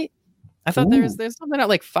 tomorrow night. I thought there's something at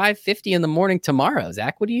like 5:50 in the morning tomorrow.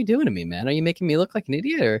 Zach, what are you doing to me, man? Are you making me look like an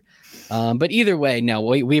idiot? But either way, no,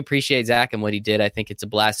 we appreciate Zach and what he did. I think it's a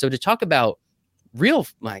blast. So to talk about real,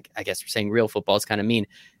 I guess we're saying real football is kind of mean.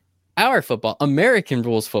 Our football, American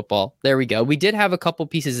rules football. There we go. We did have a couple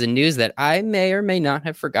pieces of news that I may or may not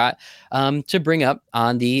have forgot to bring up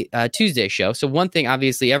on the Tuesday show. So one thing,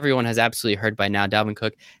 obviously, everyone has absolutely heard by now, Dalvin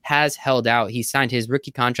Cook has held out. He signed his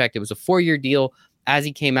rookie contract. It was a 4-year deal as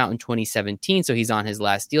he came out in 2017. So he's on his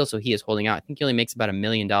last deal. So he is holding out. I think he only makes about $1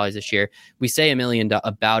 million this year. We say about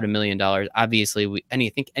 $1 million. Obviously, I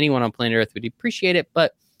think anyone on planet Earth would appreciate it,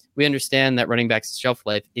 but we understand that running back's shelf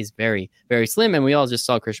life is very, very slim, and we all just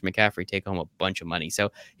saw Christian McCaffrey take home a bunch of money.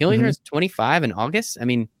 So he only turns 25 in August. I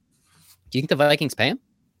mean, do you think the Vikings pay him?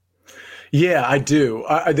 Yeah, I do.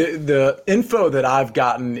 The info that I've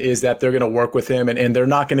gotten is that they're going to work with him, and they're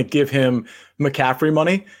not going to give him McCaffrey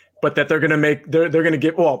money, but that they're going to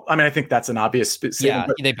give. Well, I mean, I think that's an obvious statement. Yeah,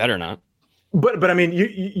 they better not. But I mean,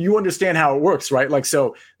 you understand how it works, right? Like,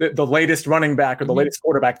 so the latest running back or the latest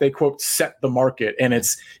quarterback, they quote set the market, and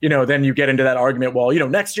it's, then you get into that argument. Well,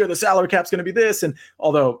 next year the salary cap's going to be this, and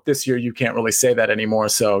although this year you can't really say that anymore.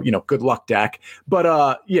 So good luck, Dak.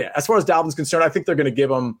 But yeah, as far as Dalvin's concerned, I think they're going to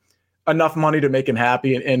give him enough money to make him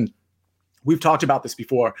happy. And we've talked about this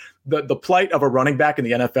before. The plight of a running back in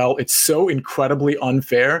the NFL, it's so incredibly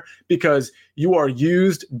unfair because you are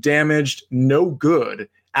used, damaged, no good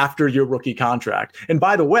after your rookie contract. And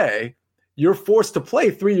by the way, you're forced to play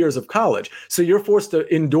 3 years of college. So you're forced to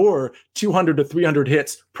endure 200 to 300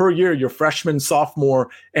 hits per year, your freshman, sophomore,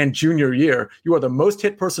 and junior year. You are the most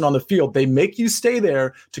hit person on the field. They make you stay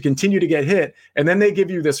there to continue to get hit. And then they give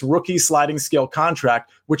you this rookie sliding scale contract,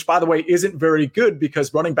 which, by the way, isn't very good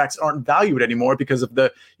because running backs aren't valued anymore because of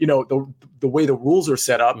the way the rules are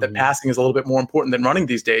set up, that passing is a little bit more important than running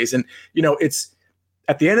these days. And, it's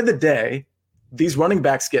at the end of the day, these running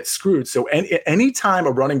backs get screwed. So any time a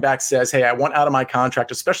running back says, hey, I want out of my contract,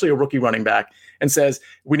 especially a rookie running back, and says,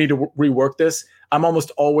 we need to rework this, I'm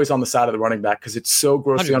almost always on the side of the running back because it's so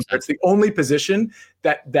grossly 100%. Unfair. It's the only position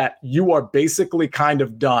that you are basically kind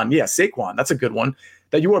of done. Yeah, Saquon, that's a good one.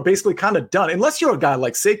 That you are basically kind of done, unless you're a guy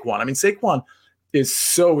like Saquon. I mean, Saquon, is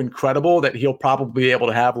so incredible that he'll probably be able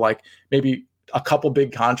to have like maybe a couple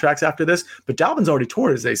big contracts after this, but Dalvin's already tore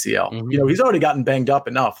his ACL. Mm-hmm. He's already gotten banged up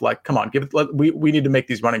enough. Like, come on, we need to make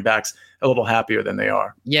these running backs a little happier than they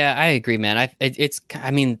are. Yeah, I agree, man.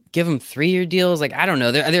 Give them 3-year deals. Like, I don't know.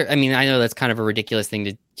 I know that's kind of a ridiculous thing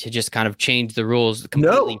to just kind of change the rules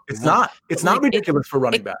completely. No, it's not. It's not ridiculous for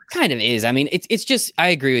running backs. It kind of is. I mean, it's just, I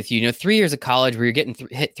agree with you. 3 years of college where you're getting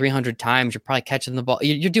hit 300 times, you're probably catching the ball.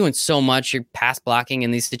 You're doing so much. You're pass blocking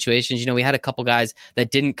in these situations. We had a couple guys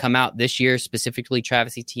that didn't come out this year, specifically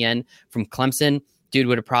Travis Etienne from Clemson. Dude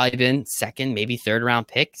would have probably been second, maybe third round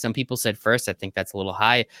pick. Some people said first. I think that's a little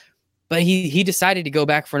high. But he decided to go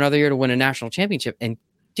back for another year to win a national championship. And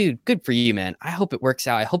dude, good for you, man. I hope it works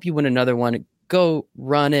out. I hope you win another one. Go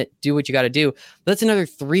run it. Do what you got to do. But that's another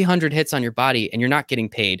 300 hits on your body, and you're not getting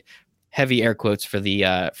paid. Heavy air quotes for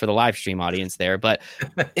the live stream audience there, but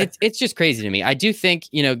it's just crazy to me. I do think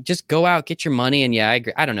just go out, get your money, and yeah, I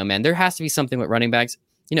agree. I don't know, man. There has to be something with running backs.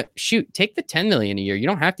 Shoot, take the $10 million a year. You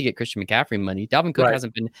don't have to get Christian McCaffrey money. Dalvin Cook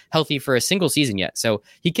hasn't been healthy for a single season yet, so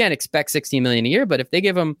he can't expect $16 million a year. But if they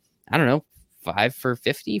give him, I don't know, 5 for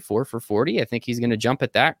 50, 4 for 40. I think he's going to jump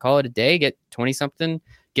at that, call it a day, get 20 something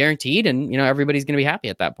guaranteed. And, everybody's going to be happy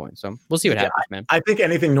at that point. So we'll see what happens, man. I think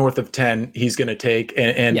anything north of 10, he's going to take.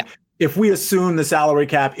 And if we assume the salary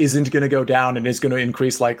cap isn't going to go down and is going to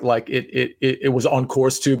increase like it was on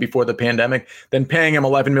course to before the pandemic, then paying him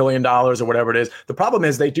 $11 million or whatever it is. The problem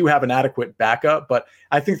is they do have an adequate backup, but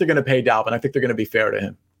I think they're going to pay Dalvin. I think they're going to be fair to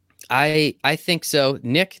him. I think so.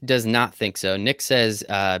 Nick does not think so. Nick says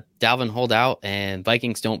Dalvin hold out and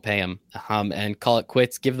Vikings don't pay him and call it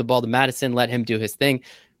quits. Give the ball to Madison. Let him do his thing.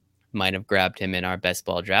 Might have grabbed him in our best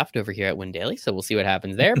ball draft over here at Win Daily. So we'll see what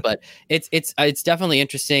happens there. But it's definitely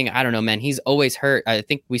interesting. I don't know, man. He's always hurt. I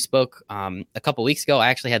think we spoke a couple weeks ago. I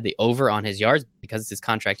actually had the over on his yards because it's his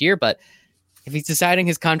contract year. But if he's deciding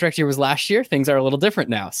his contract year was last year, things are a little different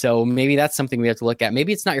now. So maybe that's something we have to look at.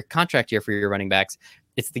 Maybe it's not your contract year for your running backs.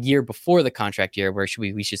 It's the year before the contract year where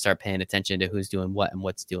we should start paying attention to who's doing what and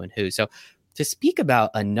what's doing who. So to speak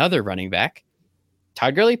about another running back,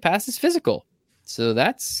 Todd Gurley passes physical. So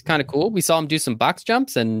that's kind of cool. We saw him do some box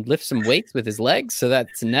jumps and lift some weights with his legs. So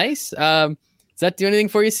that's nice. Does that do anything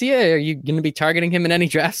for you, Sia? Are you going to be targeting him in any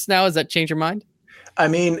drafts now? Does that change your mind? I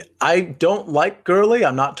mean, I don't like Gurley.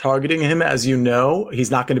 I'm not targeting him, as you know. He's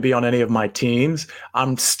not going to be on any of my teams.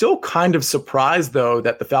 I'm still kind of surprised, though,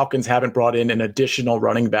 that the Falcons haven't brought in an additional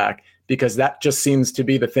running back because that just seems to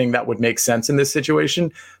be the thing that would make sense in this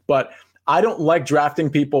situation. But I don't like drafting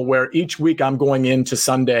people where each week I'm going into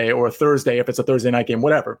Sunday or Thursday, if it's a Thursday night game,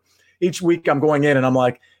 whatever. Each week I'm going in and I'm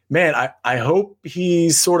like, man, I hope he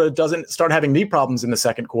sort of doesn't start having knee problems in the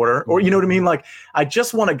second quarter. Or, you know what I mean? Like, I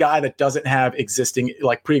just want a guy that doesn't have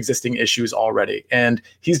pre-existing issues already. And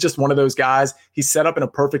he's just one of those guys. He's set up in a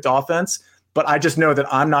perfect offense, but I just know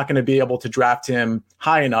that I'm not going to be able to draft him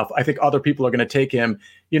high enough. I think other people are going to take him,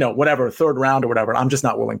 whatever, third round or whatever. I'm just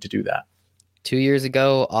not willing to do that. 2 years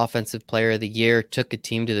ago, Offensive Player of the Year, took a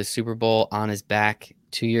team to the Super Bowl on his back.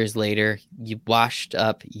 2 years later, you washed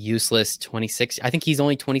up, useless, 26. I think he's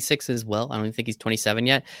only 26 as well. I don't even think he's 27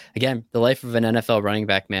 yet. Again, the life of an NFL running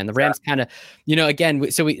back, man. The Rams kind of,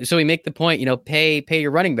 again, so we make the point, pay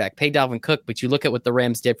your running back, pay Dalvin Cook, but you look at what the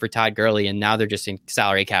Rams did for Todd Gurley, and now they're just in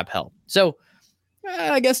salary cap hell. So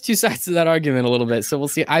I guess two sides to that argument a little bit. So we'll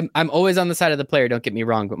see. I'm always on the side of the player, don't get me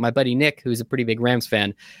wrong, but my buddy Nick, who's a pretty big Rams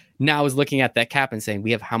fan, now is looking at that cap and saying,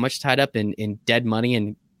 we have how much tied up in dead money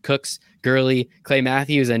and Cooks, Gurley, Clay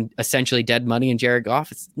Matthews, and essentially dead money in Jared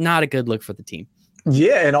Goff. It's not a good look for the team.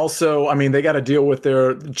 Yeah, and also, I mean, they got to deal with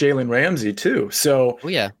their Jalen Ramsey too. So,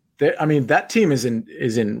 that team is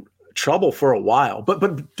in trouble for a while.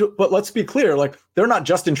 But let's be clear, like, they're not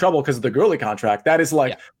just in trouble because of the Gurley contract. That is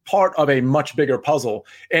part of a much bigger puzzle.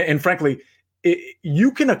 And frankly,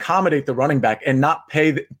 you can accommodate the running back and not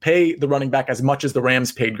pay the running back as much as the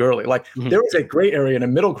Rams paid Gurley. Like, there is a gray area and a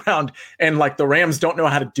middle ground, and like the Rams don't know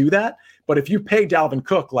how to do that. But if you pay Dalvin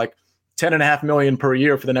Cook like $10.5 million per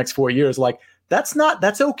year for the next 4 years, like that's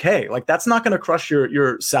okay. Like, that's not going to crush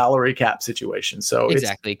your salary cap situation. So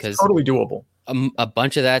exactly, because totally doable. A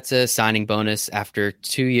bunch of that's a signing bonus. After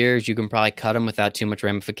 2 years, you can probably cut him without too much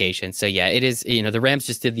ramification. So yeah, it is, the Rams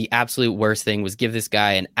just did the absolute worst thing, was give this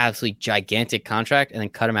guy an absolutely gigantic contract and then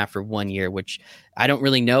cut him after 1 year, which I don't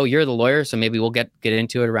really know. You're the lawyer, so maybe we'll get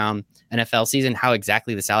into it around NFL season, how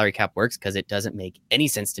exactly the salary cap works, because it doesn't make any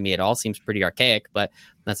sense to me at all. Seems pretty archaic, but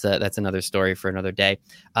that's another story for another day.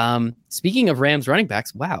 Speaking of Rams running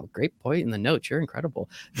backs, wow, great point in the notes. You're incredible.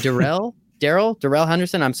 Darrell Darrell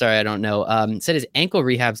Henderson, I'm sorry, I don't know, said his ankle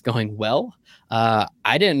rehab's going well.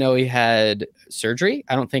 I didn't know he had surgery.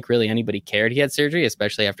 I don't think really anybody cared he had surgery,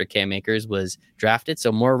 especially after Cam Akers was drafted.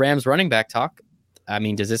 So more Rams running back talk. I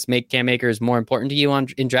mean, does this make Cam Akers more important to you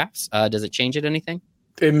in drafts? Does it change it anything?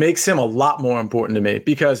 It makes him a lot more important to me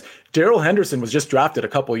because Darrell Henderson was just drafted a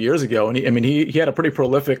couple of years ago. And he had a pretty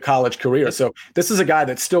prolific college career. So this is a guy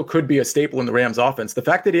that still could be a staple in the Rams offense. The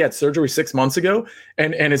fact that he had surgery 6 months ago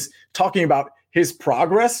and is talking about his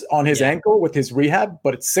progress on his ankle with his rehab,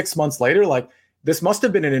 but it's 6 months later, like this must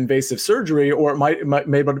have been an invasive surgery, or it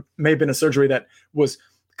may have been a surgery that was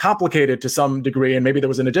complicated to some degree. And maybe there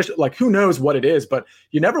was an addition, like who knows what it is, but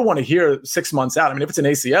you never want to hear 6 months out. I mean, if it's an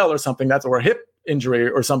ACL or something, or a hip injury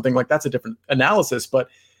or something, like that's a different analysis. But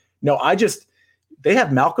no, they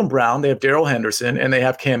have Malcolm Brown, they have Darrell Henderson, and they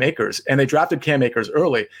have Cam Akers, and they drafted Cam Akers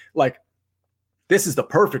early. Like this is the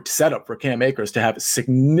perfect setup for Cam Akers to have a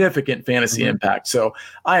significant fantasy impact. So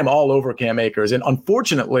I am all over Cam Akers. And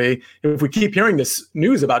unfortunately, if we keep hearing this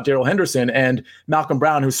news about Darrell Henderson and Malcolm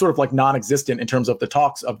Brown, who's sort of like non-existent in terms of the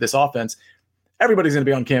talks of this offense, everybody's going to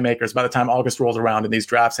be on Cam Akers by the time August rolls around and these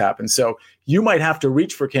drafts happen. So you might have to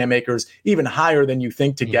reach for Cam Akers even higher than you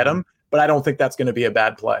think to get him. But I don't think that's going to be a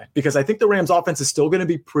bad play because I think the Rams offense is still going to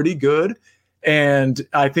be pretty good. And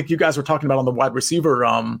I think you guys were talking about on the wide receiver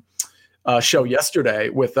show yesterday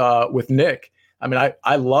with Nick. I mean,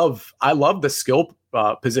 I love the skill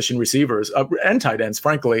position receivers and tight ends,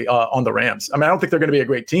 frankly, on the Rams. I mean, I don't think they're going to be a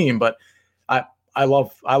great team, but I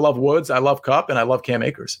love Woods, I love Kupp, and I love Cam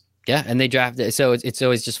Akers. Yeah, and they drafted. So it's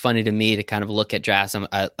always just funny to me to kind of look at drafts.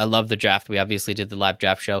 I love the draft. We obviously did the live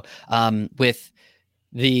draft show with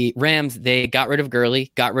the Rams. They got rid of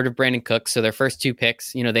Gurley, got rid of Brandon Cooks. So their first two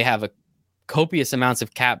picks, they have a copious amounts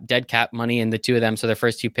of dead cap money in the two of them. So their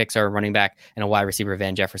first two picks are a running back and a wide receiver,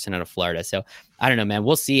 Van Jefferson out of Florida. So I don't know, man.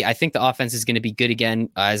 We'll see. I think the offense is going to be good again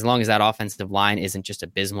as long as that offensive line isn't just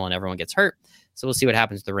abysmal and everyone gets hurt. So we'll see what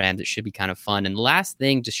happens with the Rams. It should be kind of fun. And the last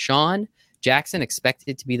thing, Deshaun Jackson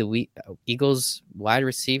expected to be the Eagles wide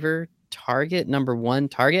receiver target, number one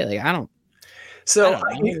target. Like, I don't. So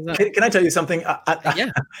can I tell you something?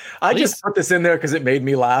 I just put this in there because it made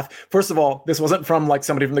me laugh. First of all, this wasn't from like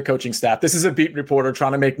somebody from the coaching staff. This is a beat reporter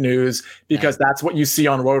trying to make news because that's what you see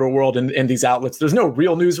on Roto World and these outlets. There's no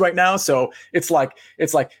real news right now. So it's like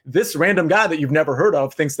this random guy that you've never heard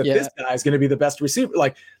of thinks that this guy is going to be the best receiver.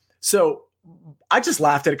 Like, so I just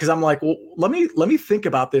laughed at it because I'm like, well, let me think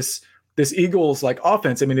about this Eagles like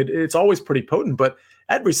offense. I mean, it's always pretty potent, but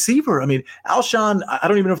at receiver, I mean, Alshon, I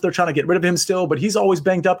don't even know if they're trying to get rid of him still, but he's always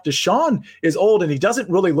banged up. Deshaun is old and he doesn't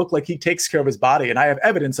really look like he takes care of his body. And I have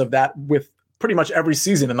evidence of that with pretty much every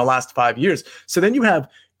season in the last 5 years. So then you have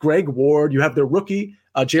Greg Ward, you have the rookie,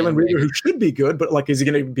 Jalen Reagor, who should be good, but like, is he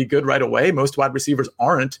going to be good right away? Most wide receivers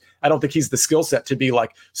aren't. I don't think he's the skill set to be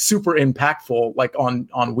like super impactful, like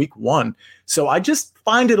on week one. So I just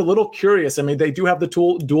find it a little curious. I mean, they do have the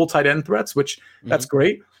dual tight end threats, which that's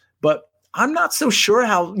great, but I'm not so sure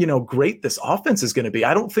how, great this offense is going to be.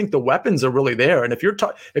 I don't think the weapons are really there. And if you're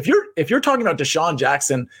talking about Deshaun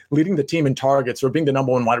Jackson leading the team in targets or being the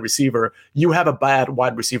number one wide receiver, you have a bad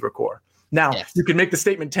wide receiver core. Now, you can make the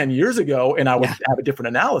statement 10 years ago and I would have a different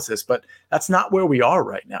analysis, but that's not where we are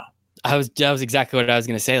right now. That was exactly what I was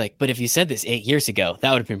going to say. Like, but if you said this 8 years ago, that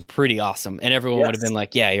would have been pretty awesome. And everyone would have been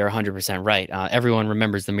like, yeah, you're 100% right. Everyone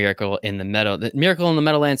remembers the Miracle in the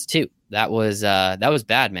Meadowlands too. That was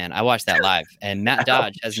bad, man. I watched that live, and Matt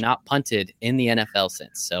Dodge has not punted in the NFL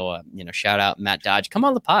since. So, shout out Matt Dodge. Come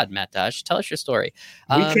on the pod, Matt Dodge. Tell us your story.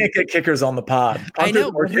 We can't get kickers on the pod. I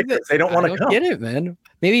know. They don't want to come. Get it, man.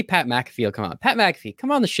 Maybe Pat McAfee will come on. Pat McAfee,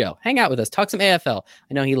 come on the show. Hang out with us. Talk some AFL.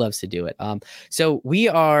 I know he loves to do it. So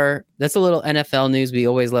that's a little NFL news. We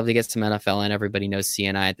always love to get some NFL, and everybody knows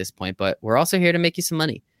CNI at this point. But we're also here to make you some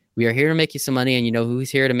money. We are here to make you some money, and you know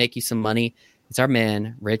who's here to make you some money? It's our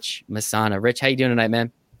man, Rich Masana. Rich, how you doing tonight, man?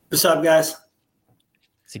 What's up, guys?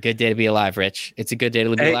 It's a good day to be alive, Rich. It's a good day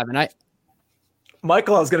to be alive tonight.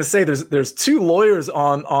 Michael, I was going to say there's two lawyers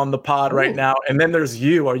on the pod right now, and then there's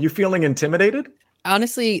you. Are you feeling intimidated?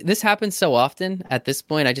 Honestly, this happens so often at this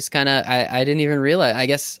point. I just I didn't even realize. I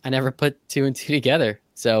guess I never put two and two together.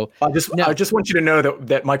 So I just want you to know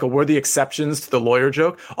that Michael, we're the exceptions to the lawyer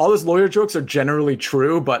joke. All those lawyer jokes are generally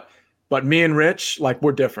true, but me and Rich, like,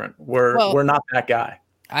 we're different. We're not that guy.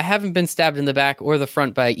 I haven't been stabbed in the back or the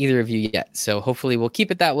front by either of you yet. So hopefully we'll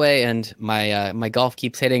keep it that way. And my golf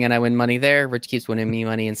keeps hitting and I win money there. Rich keeps winning me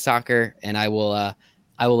money in soccer. And I will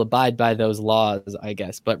abide by those laws, I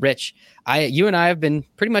guess. But Rich, you and I have been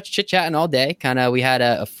pretty much chit-chatting all day. We had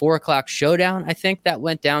a 4:00 showdown, I think, that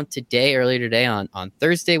went down earlier today on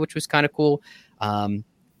Thursday, which was kind of cool.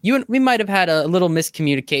 we might have had a little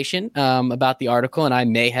miscommunication about the article, and I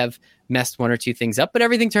may have messed one or two things up, but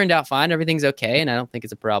everything turned out fine. Everything's okay, and I don't think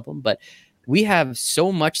it's a problem. But we have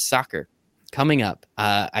so much soccer coming up.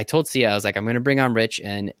 I told Sia, I was like, I'm going to bring on Rich,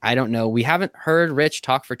 and I don't know. We haven't heard Rich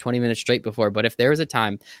talk for 20 minutes straight before, but if there was a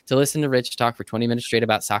time to listen to Rich talk for 20 minutes straight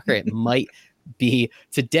about soccer, it might be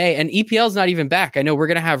today. And EPL's not even back. I know we're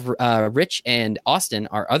going to have Rich and Austin,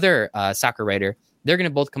 our other soccer writer. They're going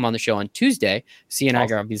to both come on the show on Tuesday. Sia and I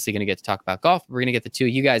are obviously going to get to talk about golf. We're going to get the two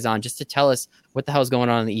of you guys on just to tell us what the hell is going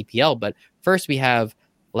on in the EPL. But first, we have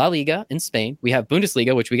La Liga in Spain. We have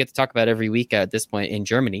Bundesliga, which we get to talk about every week at this point in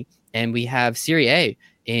Germany. And we have Serie A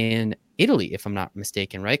in Italy, if I'm not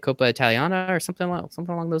mistaken, right? Coppa Italiana or something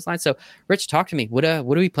along those lines. So, Rich, talk to me. What are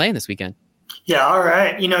we playing this weekend? Yeah, all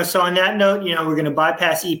right. So on that note, we're going to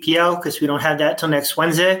bypass EPL because we don't have that till next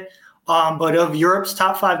Wednesday. But of Europe's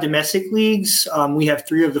top 5 domestic leagues, we have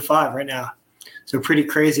 3 of the 5 right now. So pretty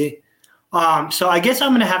crazy. So I guess I'm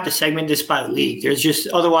going to have to segment this by league.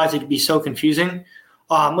 Otherwise it'd be so confusing.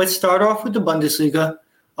 Let's start off with the Bundesliga.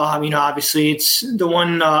 Obviously it's the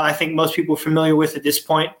one I think most people are familiar with at this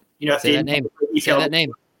point. Say that name. Say that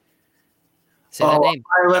name.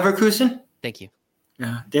 Bayer Leverkusen. Thank you.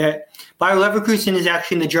 Yeah, Bayer Leverkusen is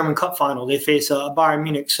actually in the German Cup final. They face Bayern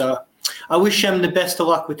Munich, so I wish them the best of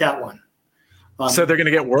luck with that one. So they're going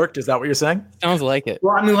to get worked? Is that what you're saying? Sounds like it.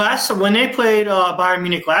 Well, when they played Bayern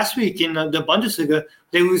Munich last week in the Bundesliga,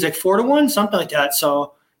 they lose like 4-1, something like that.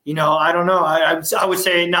 So, I don't know. I would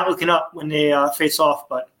say not looking up when they face off.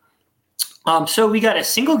 But so we got a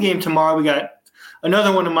single game tomorrow. We got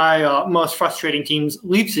another one of my most frustrating teams,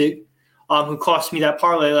 Leipzig, who cost me that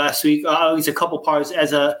parlay last week. At least a couple parlays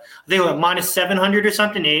they were minus 700 or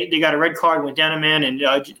something. They got a red card, went down a man, and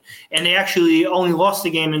they actually only lost the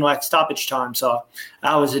game in like stoppage time. So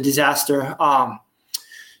that was a disaster.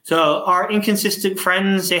 So our inconsistent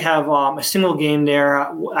friends, they have a single game there.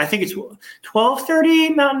 I think it's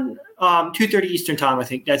 12:30 Mountain, 2:30 Eastern time. I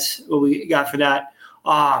think that's what we got for that.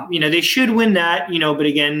 They should win that, but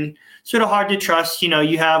again, sort of hard to trust.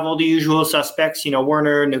 You have all the usual suspects,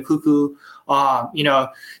 Werner, Nkuku,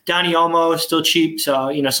 Dani Olmo is still cheap.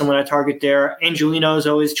 So, someone I target there. Angelino is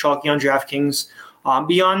always chalky on DraftKings.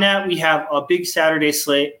 Beyond that, we have a big Saturday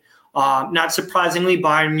slate. Not surprisingly,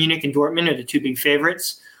 Bayern Munich and Dortmund are the 2 big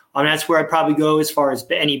favorites. That's where I'd probably go as far as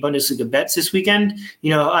any Bundesliga bets this weekend.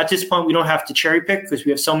 At this point, we don't have to cherry pick because we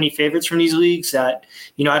have so many favorites from these leagues that,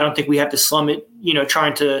 I don't think we have to slum it,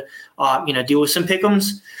 trying to, deal with some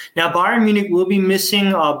pick'ems. Now, Bayern Munich will be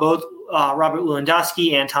missing both Robert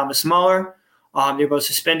Lewandowski and Thomas Muller. They're both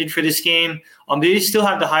suspended for this game. They still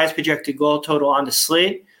have the highest projected goal total on the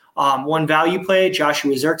slate. One value play,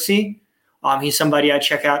 Joshua Zirkzee. He's somebody I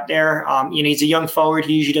check out there. He's a young forward.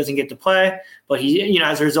 He usually doesn't get to play, but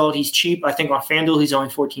as a result, he's cheap. I think on FanDuel, he's only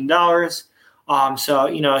 $14.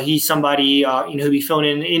 So he's somebody, who'll be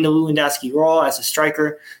filling in the Lewandowski role as a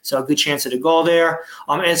striker. So a good chance at a goal there.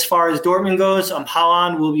 As far as Dortmund goes,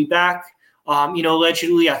 Haaland will be back.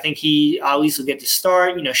 Allegedly, I think he at least will get to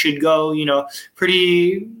start, should go,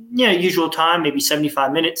 pretty, usual time, maybe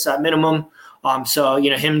 75 minutes at minimum. So,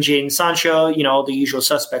 him, Jadon Sancho, all the usual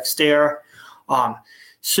suspects there.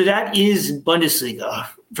 So that is Bundesliga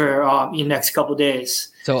for the next couple of days.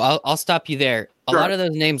 So I'll stop you there. A lot of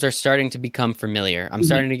those names are starting to become familiar. I'm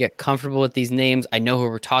starting to get comfortable with these names. I know who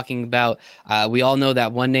we're talking about. We all know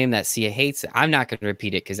that one name that Sia hates. I'm not going to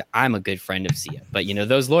repeat it because I'm a good friend of Sia. But,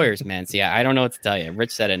 those lawyers, man, Sia, I don't know what to tell you.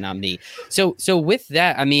 Rich said it, not me. So with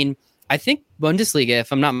that, I think Bundesliga,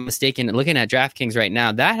 if I'm not mistaken, looking at DraftKings right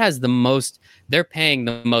now, that has the most, they're paying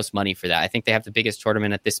the most money for that. I think they have the biggest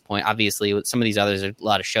tournament at this point. Obviously, some of these others are a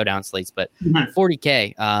lot of showdown slates, but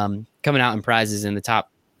 $40K coming out in prizes in the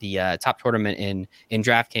top tournament in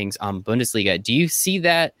DraftKings Bundesliga. Do you see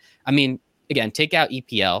that? Again, take out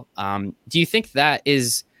EPL. Do you think that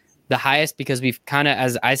is the highest because we've kind of,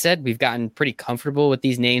 as I said, we've gotten pretty comfortable with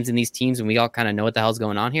these names and these teams and we all kind of know what the hell's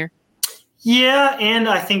going on here? Yeah, and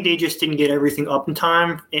I think they just didn't get everything up in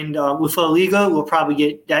time. And with La Liga, we'll probably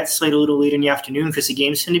get that slate a little later in the afternoon because the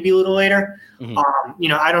games tend to be a little later.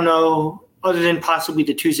 I don't know, other than possibly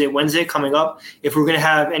the Tuesday, Wednesday coming up, if we're going to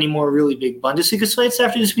have any more really big Bundesliga slates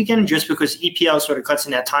after this weekend, just because EPL sort of cuts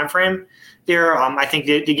in that time frame there. I think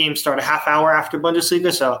the games start a half hour after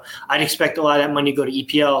Bundesliga, so I'd expect a lot of that money to go to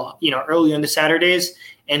EPL, early on the Saturdays,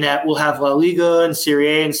 and that we'll have La Liga and Serie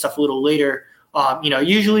A and stuff a little later.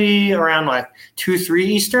 Usually around like 2-3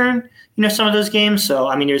 Eastern, some of those games. So,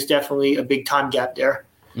 there's definitely a big time gap there.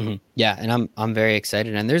 Yeah. And I'm very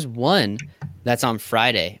excited. And there's one that's on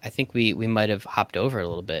Friday. I think we might've hopped over a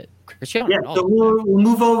little bit. Cristiano Ronaldo. So we'll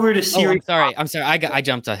move over to Serie. I'm sorry. I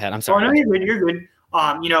jumped ahead. I'm sorry. Oh, no, you're good.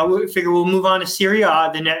 We figure we'll move on to Serie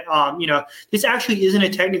A. This actually isn't a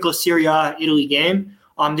technical Serie A Italy game.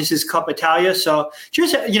 This is Coppa Italia. So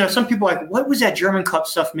just, some people are like, what was that German Cup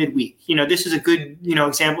stuff midweek? This is a good,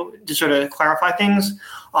 example to sort of clarify things.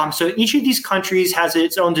 So each of these countries has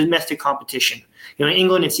its own domestic competition. In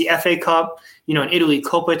England, it's the FA Cup. In Italy,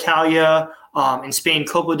 Coppa Italia. In Spain,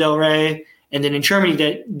 Copa del Rey. And then in Germany,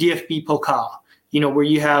 the DFB Pokal, where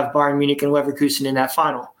you have Bayern Munich and Leverkusen in that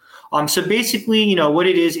final. So basically, what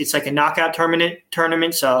it is, it's like a knockout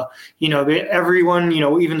tournament. So, everyone,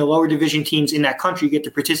 even the lower division teams in that country get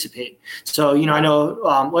to participate. So, I know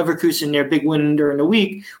Leverkusen, their big win during the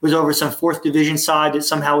week was over some fourth division side that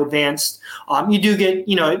somehow advanced. You do get,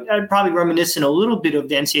 probably reminiscent a little bit of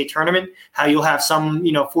the NCAA tournament, how you'll have some,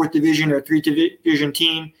 fourth division or third division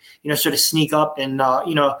team, sort of sneak up and,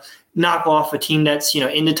 knock off a team that's,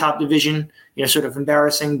 in the top division, sort of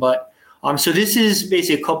embarrassing. But so this is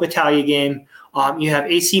basically a Coppa Italia game. You have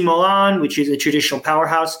AC Milan, which is a traditional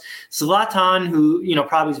powerhouse. Zlatan, who,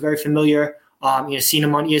 probably is very familiar. Seen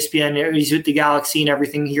him on ESPN. He's with the Galaxy and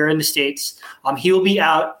everything here in the States. He will be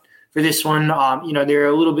out for this one. They're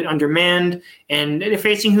a little bit undermanned, and they're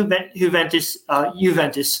facing Juventus,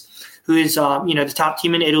 who is, the top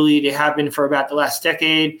team in Italy. They have been for about the last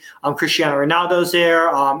decade. Cristiano Ronaldo's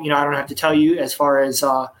there. I don't have to tell you as far as,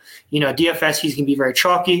 DFS, he's going to be very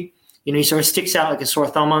chalky. He sort of sticks out like a sore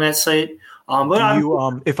thumb on that slate.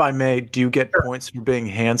 If I may, do you get points for being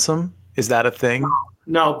handsome? Is that a thing?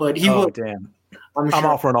 No, but he will. Damn. I'm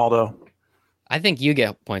all for Ronaldo. I think you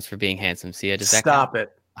get points for being handsome, Sia. Does that Stop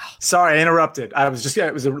it. Sorry, I interrupted.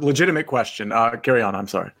 It was a legitimate question. Carry on. I'm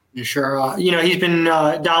sorry. Sure. He's been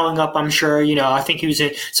dialing up, I'm sure. I think he was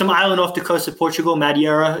in some island off the coast of Portugal,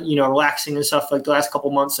 Madeira, relaxing and stuff like the last couple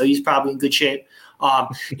months. So he's probably in good shape. I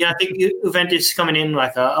think Juventus coming in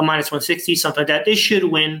like a minus 160, something like that. They should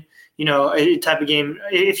win, a type of game.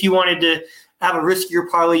 If you wanted to have a riskier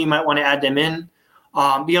parlay, you might want to add them in.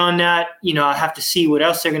 Beyond that, I have to see what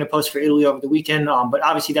else they're going to post for Italy over the weekend. But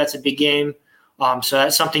obviously that's a big game. So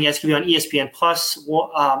that's something that's going to be on ESPN Plus.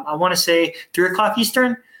 I want to say 3:00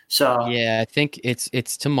 Eastern. So yeah, I think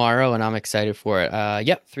it's tomorrow, and I'm excited for it.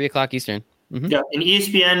 3:00 Eastern. Mm-hmm. Yeah, and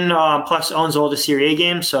ESPN Plus owns all the Serie A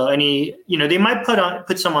games, so they might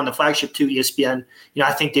put some on the flagship too. ESPN,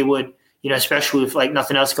 I think they would, especially with like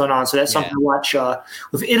nothing else going on. So that's something to watch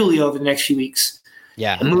with Italy over the next few weeks.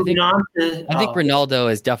 Yeah, and moving on to, I think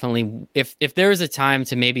Ronaldo is definitely if there is a time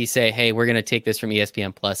to maybe say, hey, we're going to take this from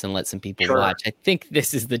ESPN Plus and let some people watch. I think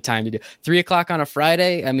this is the time to do 3:00 on a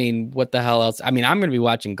Friday. I mean, what the hell else? I mean, I'm going to be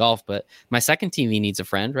watching golf, but my second TV needs a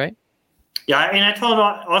friend, right? Yeah, and I told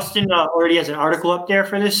Austin already has an article up there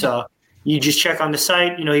for this, so you just check on the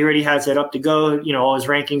site. He already has that up to go, all his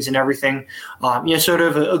rankings and everything. Sort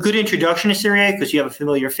of a good introduction to Serie A because you have a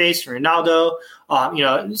familiar face, Ronaldo,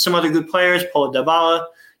 some other good players, Paulo Dybala,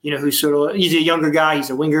 who's he's a younger guy. He's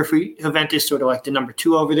a winger for Juventus, sort of like the number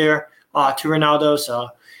 2 over there to Ronaldo. So,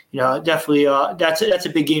 definitely that's a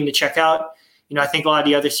big game to check out. I think a lot of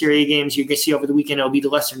the other Serie A games you can see over the weekend, it'll be the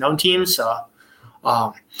lesser known teams. So,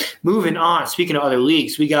 moving on, speaking of other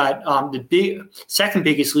leagues, we got the second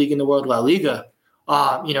biggest league in the world, La Liga.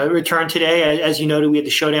 It returned today. As you noted, we had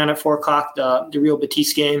the showdown at 4:00, the Real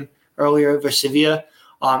Betis game earlier versus Sevilla.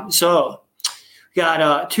 So we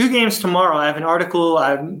got 2 games tomorrow. I have an article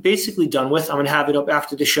I'm basically done with. I'm going to have it up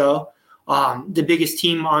after the show. The biggest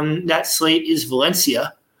team on that slate is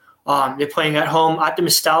Valencia. They're playing at home at the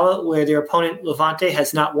Mestalla, where their opponent, Levante,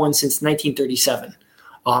 has not won since 1937.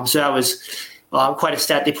 So that was quite a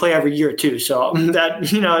stat. They play every year too, so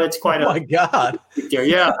that's quite. Oh my God! There,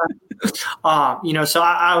 yeah. So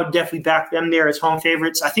I would definitely back them there as home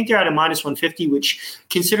favorites. I think they're at a minus 150, which,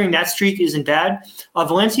 considering that streak, isn't bad.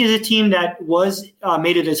 Valencia is a team that was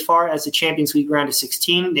made it as far as the Champions League round of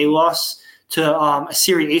 16. They lost to a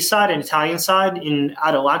Serie A side, an Italian side in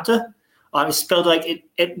Atalanta. It's spelled like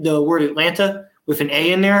the word Atlanta with an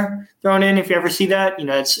A in there thrown in. If you ever see that,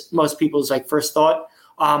 it's most people's first thought.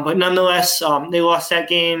 But nonetheless, they lost that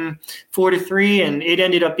game 4-3, and it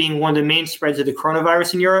ended up being one of the main spreads of the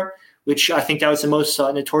coronavirus in Europe, which I think that was the most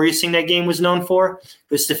notorious thing that game was known for,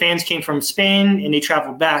 because the fans came from Spain and they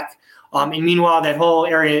traveled back. And meanwhile, that whole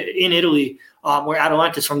area in Italy where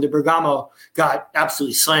Atalanta's from, the Bergamo, got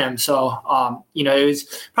absolutely slammed. So, it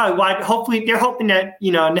was probably wide. Hopefully, they're hoping that,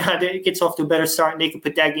 now that it gets off to a better start and they can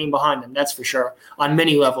put that game behind them. That's for sure on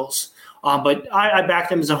many levels. But I back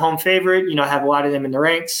them as a home favorite. I have a lot of them in the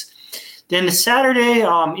ranks. Then the Saturday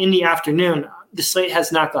in the afternoon, the slate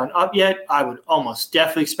has not gone up yet. I would almost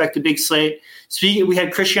definitely expect a big slate. We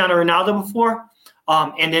had Cristiano Ronaldo before.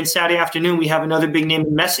 And then Saturday afternoon, we have another big name,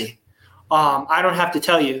 Messi. I don't have to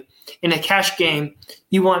tell you. In a cash game,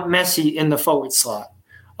 you want Messi in the forward slot.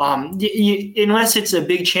 Unless it's a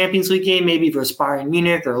big Champions League game, maybe versus Bayern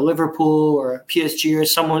Munich or Liverpool or PSG or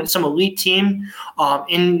some elite team,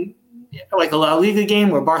 in like a La Liga game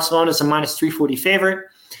where Barcelona is a minus 340 favorite,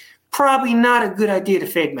 probably not a good idea to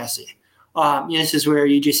fade Messi. This is where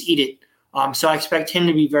you just eat it. So I expect him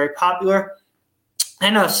to be very popular.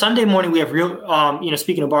 And Sunday morning we have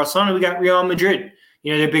speaking of Barcelona, we got Real Madrid,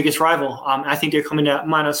 their biggest rival. I think they're coming at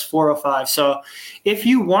minus 405. So if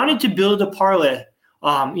you wanted to build a parlay,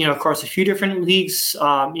 across a few different leagues,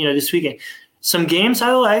 this weekend, some games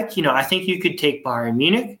I like, I think you could take Bayern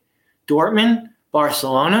Munich, Dortmund,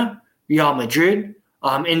 Barcelona, Real Madrid.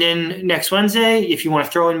 And then next Wednesday, if you want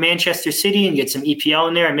to throw in Manchester City and get some EPL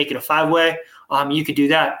in there and make it a 5-way, you could do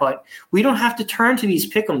that. But we don't have to turn to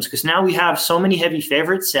these pick'ems because now we have so many heavy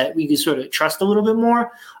favorites that we can sort of trust a little bit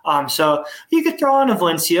more. So you could throw on a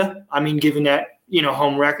Valencia. Given that,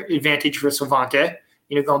 home record advantage for Levante,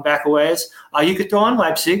 going back a ways. You could throw on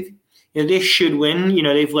Leipzig. They should win.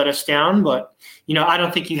 They've let us down, but, I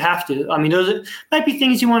don't think you have to. Those might be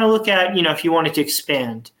things you want to look at, if you wanted to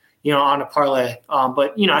expand, on a parlay.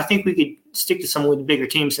 But, I think we could stick to some of the bigger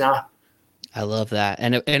teams now. I love that.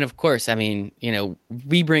 And of course,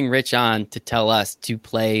 we bring Rich on to tell us to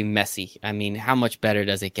play Messi. How much better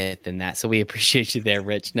does it get than that? So we appreciate you there,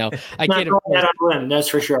 Rich. No, I kid. That's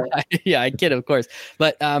for sure. Yeah, I kid, of course.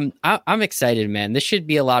 But I'm excited, man. This should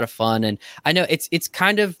be a lot of fun. And I know it's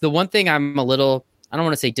kind of the one thing I'm a little, I don't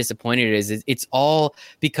want to say disappointed is it's all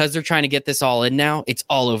because they're trying to get this all in now. It's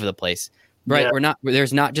all over the place. Right. Yeah.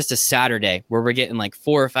 There's not just a Saturday where we're getting like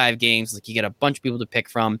 4 or 5 games. Like you get a bunch of people to pick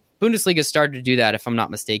from. Bundesliga started to do that, if I'm not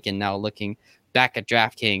mistaken. Now looking back at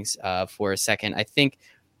DraftKings for a second, I think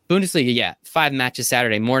Bundesliga, 5 matches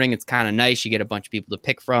Saturday morning. It's kind of nice. You get a bunch of people to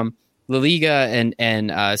pick from. La Liga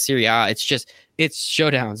and Serie A, it's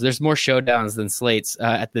showdowns. There's more showdowns than slates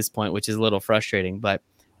at this point, which is a little frustrating. But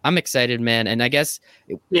I'm excited, man. And I guess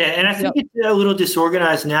and I think it's a little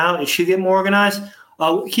disorganized now. It should get more organized.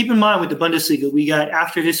 Keep in mind with the Bundesliga, we got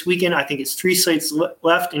after this weekend, I think it's 3 slates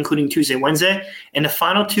left, including Tuesday, Wednesday. And the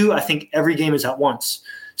final 2, I think every game is at once.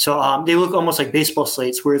 So they look almost like baseball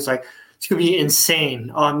slates where it's like, it's going to be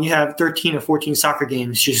insane. You have 13 or 14 soccer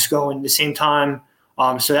games just going at the same time.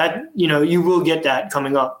 So that, you will get that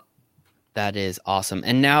coming up. That is awesome.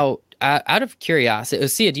 And now, out of curiosity,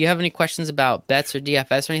 Osea, do you have any questions about bets or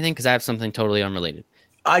DFS or anything? Because I have something totally unrelated.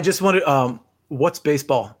 I just wanted, what's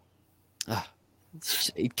baseball?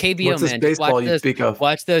 KBO, what's man. Baseball you speak of?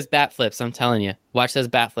 Watch those bat flips. I'm telling you, watch those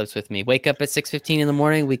bat flips with me. Wake up at 6:15 in the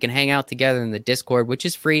morning. We can hang out together in the Discord, which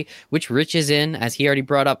is free, which Rich is in, as he already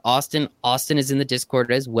brought up. Austin is in the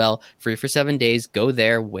Discord as well, free for 7 days. Go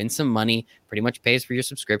there, win some money. Pretty much pays for your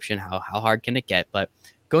subscription. How hard can it get? But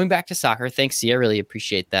going back to soccer, thanks, Sia. I really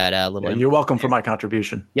appreciate that. You're welcome for my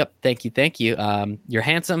contribution. Yep, thank you. You're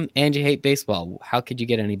handsome and you hate baseball. How could you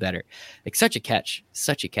get any better? Like such a catch.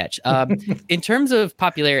 In terms of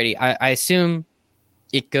popularity, I assume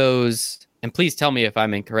it goes, and please tell me if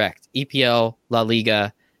I'm incorrect, EPL, La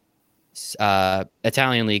Liga,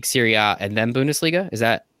 Italian League, Serie A, and then Bundesliga? Is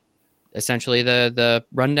that essentially the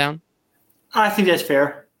rundown? I think that's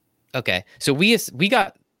fair. Okay, so we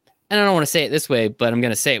got, and I don't want to say it this way, but I'm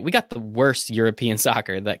going to say it. We got the worst European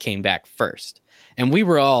soccer that came back first. And we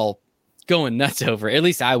were all going nuts over, at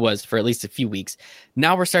least I was for at least a few weeks.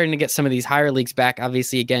 Now we're starting to get some of these higher leagues back.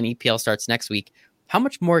 Obviously, again, EPL starts next week. How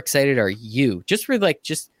much more excited are you? Just for like,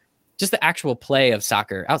 just the actual play of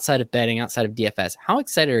soccer, outside of betting, outside of DFS. How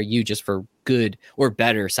excited are you just for good or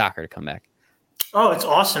better soccer to come back? Oh, it's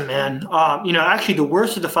awesome, man. Actually the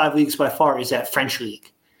worst of the 5 leagues by far is that French league.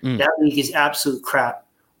 That league is absolute crap.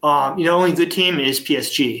 The only good team is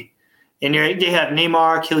PSG. And they have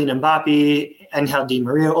Neymar, Kylian Mbappe, Angel Di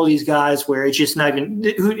Maria, all these guys where it's just not even –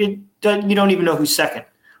 you don't even know who's second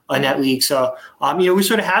in that league. So, we're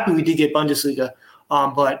sort of happy we did get Bundesliga.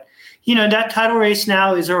 But, that title race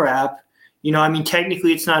now is a wrap.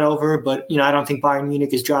 Technically it's not over, but, I don't think Bayern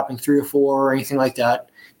Munich is dropping 3 or 4 or anything like that.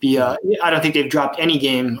 I don't think they've dropped any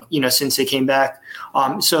game, since they came back.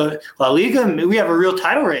 So La Liga, we have a real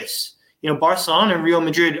title race. Barcelona and Real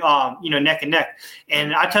Madrid, neck and neck.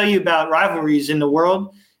 And I tell you about rivalries in the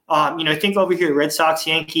world. Think over here, Red Sox,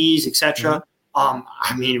 Yankees, etc.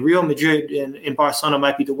 Real Madrid and Barcelona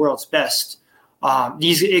might be the world's best.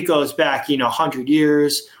 It goes back, 100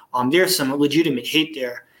 years. There's some legitimate hate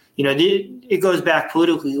there. It goes back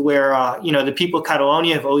politically where, the people of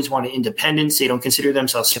Catalonia have always wanted independence. They don't consider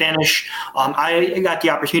themselves Spanish. I got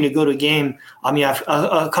the opportunity to go to a game. I have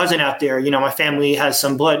a cousin out there. My family has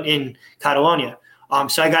some blood in Catalonia.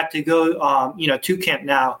 So I got to go, to Camp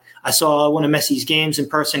Nou. I saw one of Messi's games in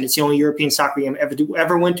person. It's the only European soccer game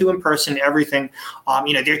ever went to in person. Everything,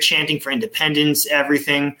 they're chanting for independence.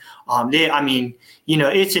 Everything.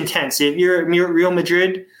 It's intense. If you're Real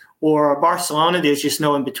Madrid or Barcelona, there's just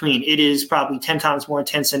no in between. It is probably 10 times more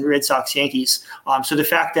intense than Red Sox Yankees. So the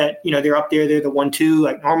fact that they're up there, they're the 1-2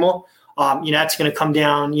 like normal. That's going to come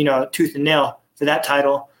down, tooth and nail for that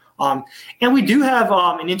title. And we do have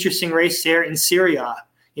an interesting race there in Serie A.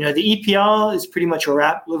 The EPL is pretty much a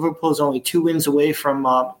wrap. Liverpool is only 2 wins away from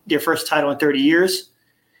their first title in 30 years.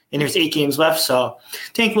 And there's 8 games left. So I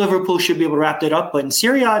think Liverpool should be able to wrap that up. But in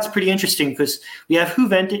Serie A, it's pretty interesting because we have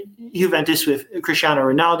Juventus with Cristiano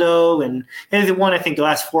Ronaldo. And they've won, I think, the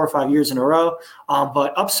last 4 or 5 years in a row.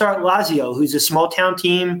 But upstart Lazio, who's a small-town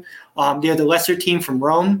team, they're the lesser team from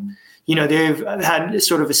Rome. They've had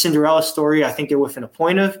sort of a Cinderella story. I think they're within a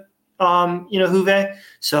point of Juve.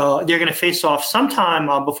 So they're going to face off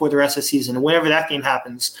sometime before the rest of the season. And whenever that game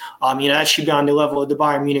happens, that should be on the level of the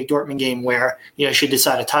Bayern Munich-Dortmund game where, it should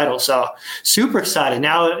decide a title. So super excited.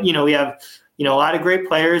 Now, we have, a lot of great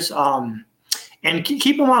players. And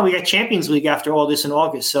keep in mind, we got Champions League after all this in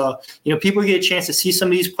August. So, people get a chance to see some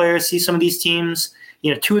of these players, see some of these teams.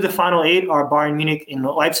 2 of the final 8 are Bayern Munich and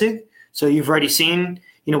Leipzig. So you've already seen,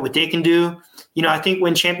 what they can do. I think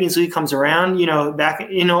when Champions League comes around, back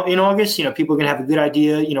in August, people are going to have a good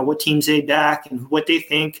idea, what teams they back and what they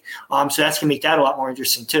think. So that's going to make that a lot more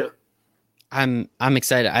interesting too. I'm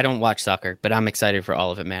excited. I don't watch soccer, but I'm excited for all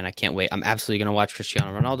of it, man. I can't wait. I'm absolutely going to watch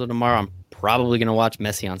Cristiano Ronaldo tomorrow. I'm probably going to watch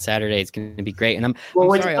Messi on Saturday. It's going to be great. And I'm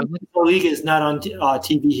sorry. The league is not on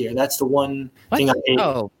TV here. That's the one thing I hate.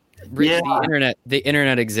 Oh. Rich, the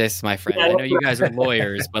internet exists, my friend. I know you guys are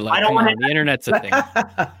lawyers, but the internet's a thing.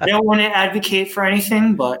 I don't want to advocate for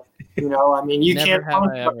anything, but you can't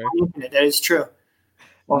find it on the internet. That is true.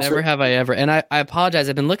 Also, never have I ever. And I apologize.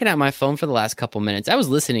 I've been looking at my phone for the last couple minutes. I was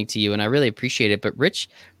listening to you, and I really appreciate it. But Rich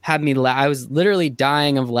had me. I was literally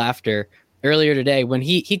dying of laughter earlier today when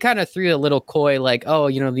he kind of threw a little coy like, oh,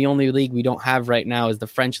 the only league we don't have right now is the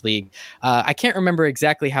French league. I can't remember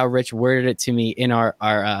exactly how Rich worded it to me in our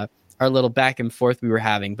little back and forth we were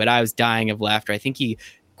having, but I was dying of laughter. I think he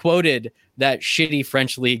quoted that shitty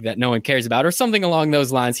French league that no one cares about or something along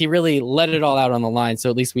those lines. He really let it all out on the line. So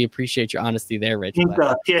at least we appreciate your honesty there, Rich. I think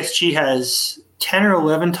PSG has 10 or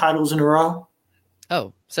 11 titles in a row.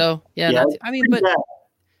 Oh, so yeah. But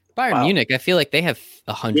Bayern Munich, I feel like they have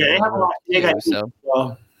 100. Yeah, they have a lot.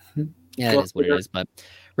 Yeah, it is what it is. But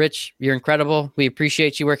Rich, you're incredible. We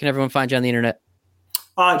appreciate you. Where can everyone find you on the internet?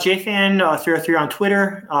 JFan303 on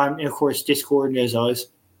Twitter, and of course Discord as always.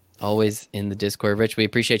 Always in the Discord, Rich. We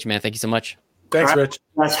appreciate you, man. Thank you so much. Thanks, Rich.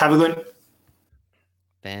 Let's have a good.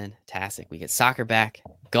 Fantastic. We get soccer back.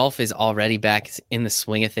 Golf is already back in the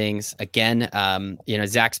swing of things again.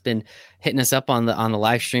 Zach's been hitting us up on the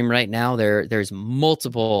live stream right now. There's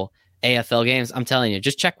multiple AFL games. I'm telling you,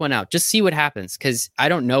 just check one out. Just see what happens because I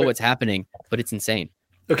don't know what's happening, but it's insane.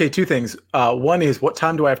 Okay, 2 things. One is, what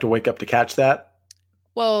time do I have to wake up to catch that?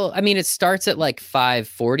 Well, it starts at like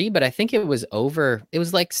 5:40, but I think it was over. It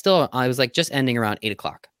was like just ending around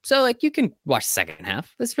 8:00. So like you can watch the second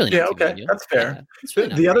half. That's really not too bad. That's fair. Yeah,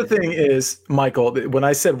 really the other thing is, Michael, when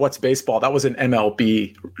I said what's baseball, that was an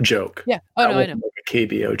MLB joke. Yeah. Oh, no, I know. Like a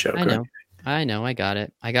KBO joke. I know. Right? I know. I got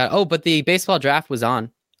it. But the baseball draft was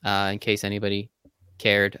on, in case anybody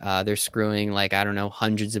cared. They're screwing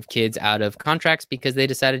hundreds of kids out of contracts because they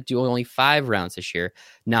decided to do only 5 rounds this year,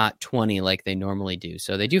 not 20 like they normally do.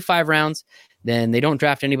 So they do 5 rounds, then they don't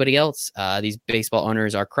draft anybody else. These baseball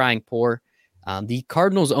owners are crying poor. The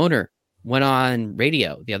Cardinals owner went on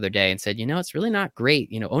radio the other day and said, it's really not great.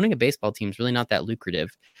 Owning a baseball team is really not that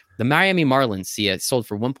lucrative. The Miami Marlins see it sold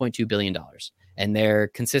for $1.2 billion, and they're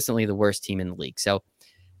consistently the worst team in the league. So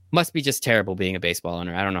must be just terrible being a baseball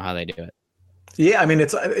owner. I don't know how they do it. Yeah,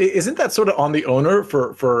 isn't that sort of on the owner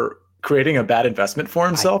for creating a bad investment for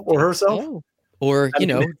himself or herself? So. Or,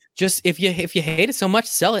 just if you hate it so much,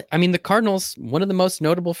 sell it. The Cardinals, one of the most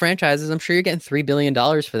notable franchises, I'm sure you're getting $3 billion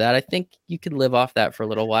for that. I think you could live off that for a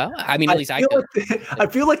little while. At least I could. I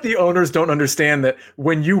feel like the owners don't understand that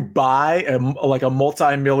when you buy a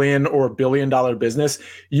multi-million or $1 billion business,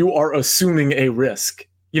 you are assuming a risk.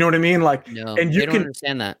 You know what I mean? No, and you don't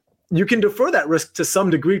understand that. You can defer that risk to some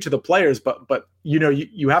degree to the players, but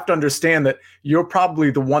you have to understand that you're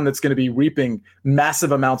probably the one that's going to be reaping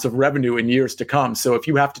massive amounts of revenue in years to come. So if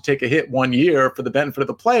you have to take a hit one year for the benefit of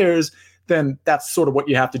the players, then that's sort of what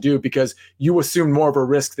you have to do because you assume more of a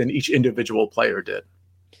risk than each individual player did.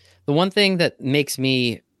 The one thing that makes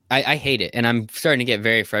me I hate it, and I'm starting to get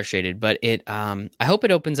very frustrated. But I hope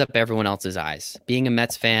it opens up everyone else's eyes. Being a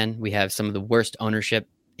Mets fan, we have some of the worst ownership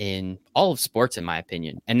in all of sports, in my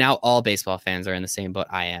opinion. And now all baseball fans are in the same boat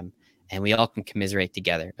I am, and we all can commiserate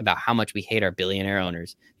together about how much we hate our billionaire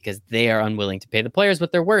owners because they are unwilling to pay the players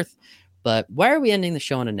what they're worth. But why are we ending the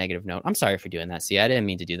show on a negative note? I'm sorry for doing that. See, I didn't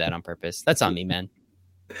mean to do that on purpose. That's on me, man.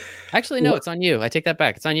 Actually, no, it's on you. I take that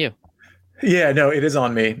back. It's on you. Yeah, no, it is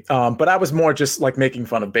on me. But I was more just like making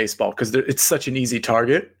fun of baseball because it's such an easy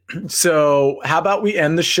target. So how about we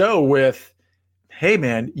end the show with, hey,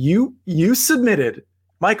 man, you submitted,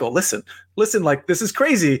 Michael, listen, like this is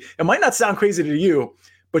crazy. It might not sound crazy to you,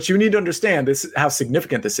 but you need to understand this, how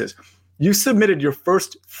significant this is. You submitted your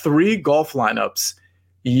first 3 golf lineups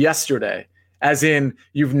yesterday, as in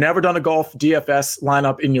you've never done a golf DFS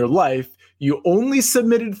lineup in your life. You only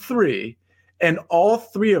submitted 3. And all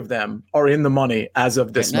 3 of them are in the money as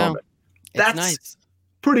of this moment. That's nice.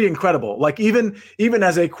 Pretty incredible. Like even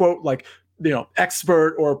as a quote, like,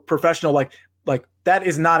 expert or professional, like that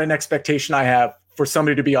is not an expectation I have for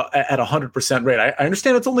somebody to be at 100% rate. I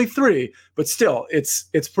understand it's only 3, but still it's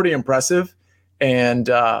pretty impressive. And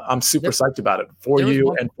I'm super psyched about it for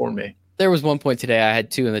you and for me. There was one point today I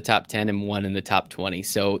had 2 in the top 10 and 1 in the top 20.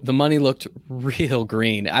 So the money looked real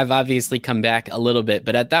green. I've obviously come back a little bit,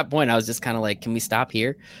 but at that point I was just kind of like, can we stop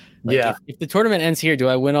here? Like, yeah. If the tournament ends here, do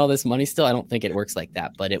I win all this money still? I don't think it works like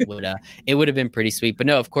that, but it would have been pretty sweet. But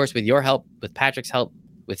no, of course, with your help, with Patrick's help,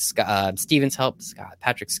 with Steven's help,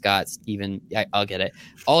 Patrick, Scott, Steven, I'll get it.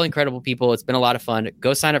 All incredible people. It's been a lot of fun.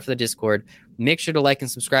 Go sign up for the Discord. Make sure to like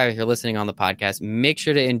and subscribe if you're listening on the podcast. Make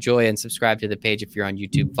sure to enjoy and subscribe to the page if you're on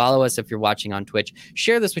YouTube. Follow us if you're watching on Twitch.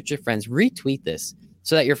 Share this with your friends. Retweet this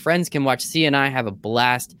so that your friends can watch C and I have a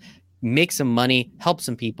blast, make some money, help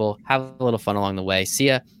some people, have a little fun along the way.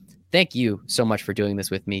 Sia, thank you so much for doing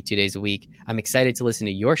this with me 2 days a week. I'm excited to listen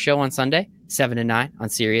to your show on Sunday, 7 to 9 on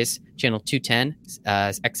Sirius, channel 210,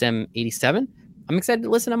 XM 87. I'm excited to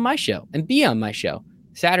listen to my show and be on my show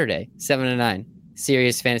Saturday, 7 to 9,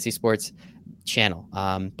 Sirius Fantasy Sports channel.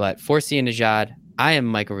 But for Sia Nejad, I am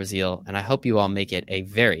Michael Raziel, and I hope you all make it a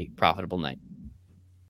very profitable night.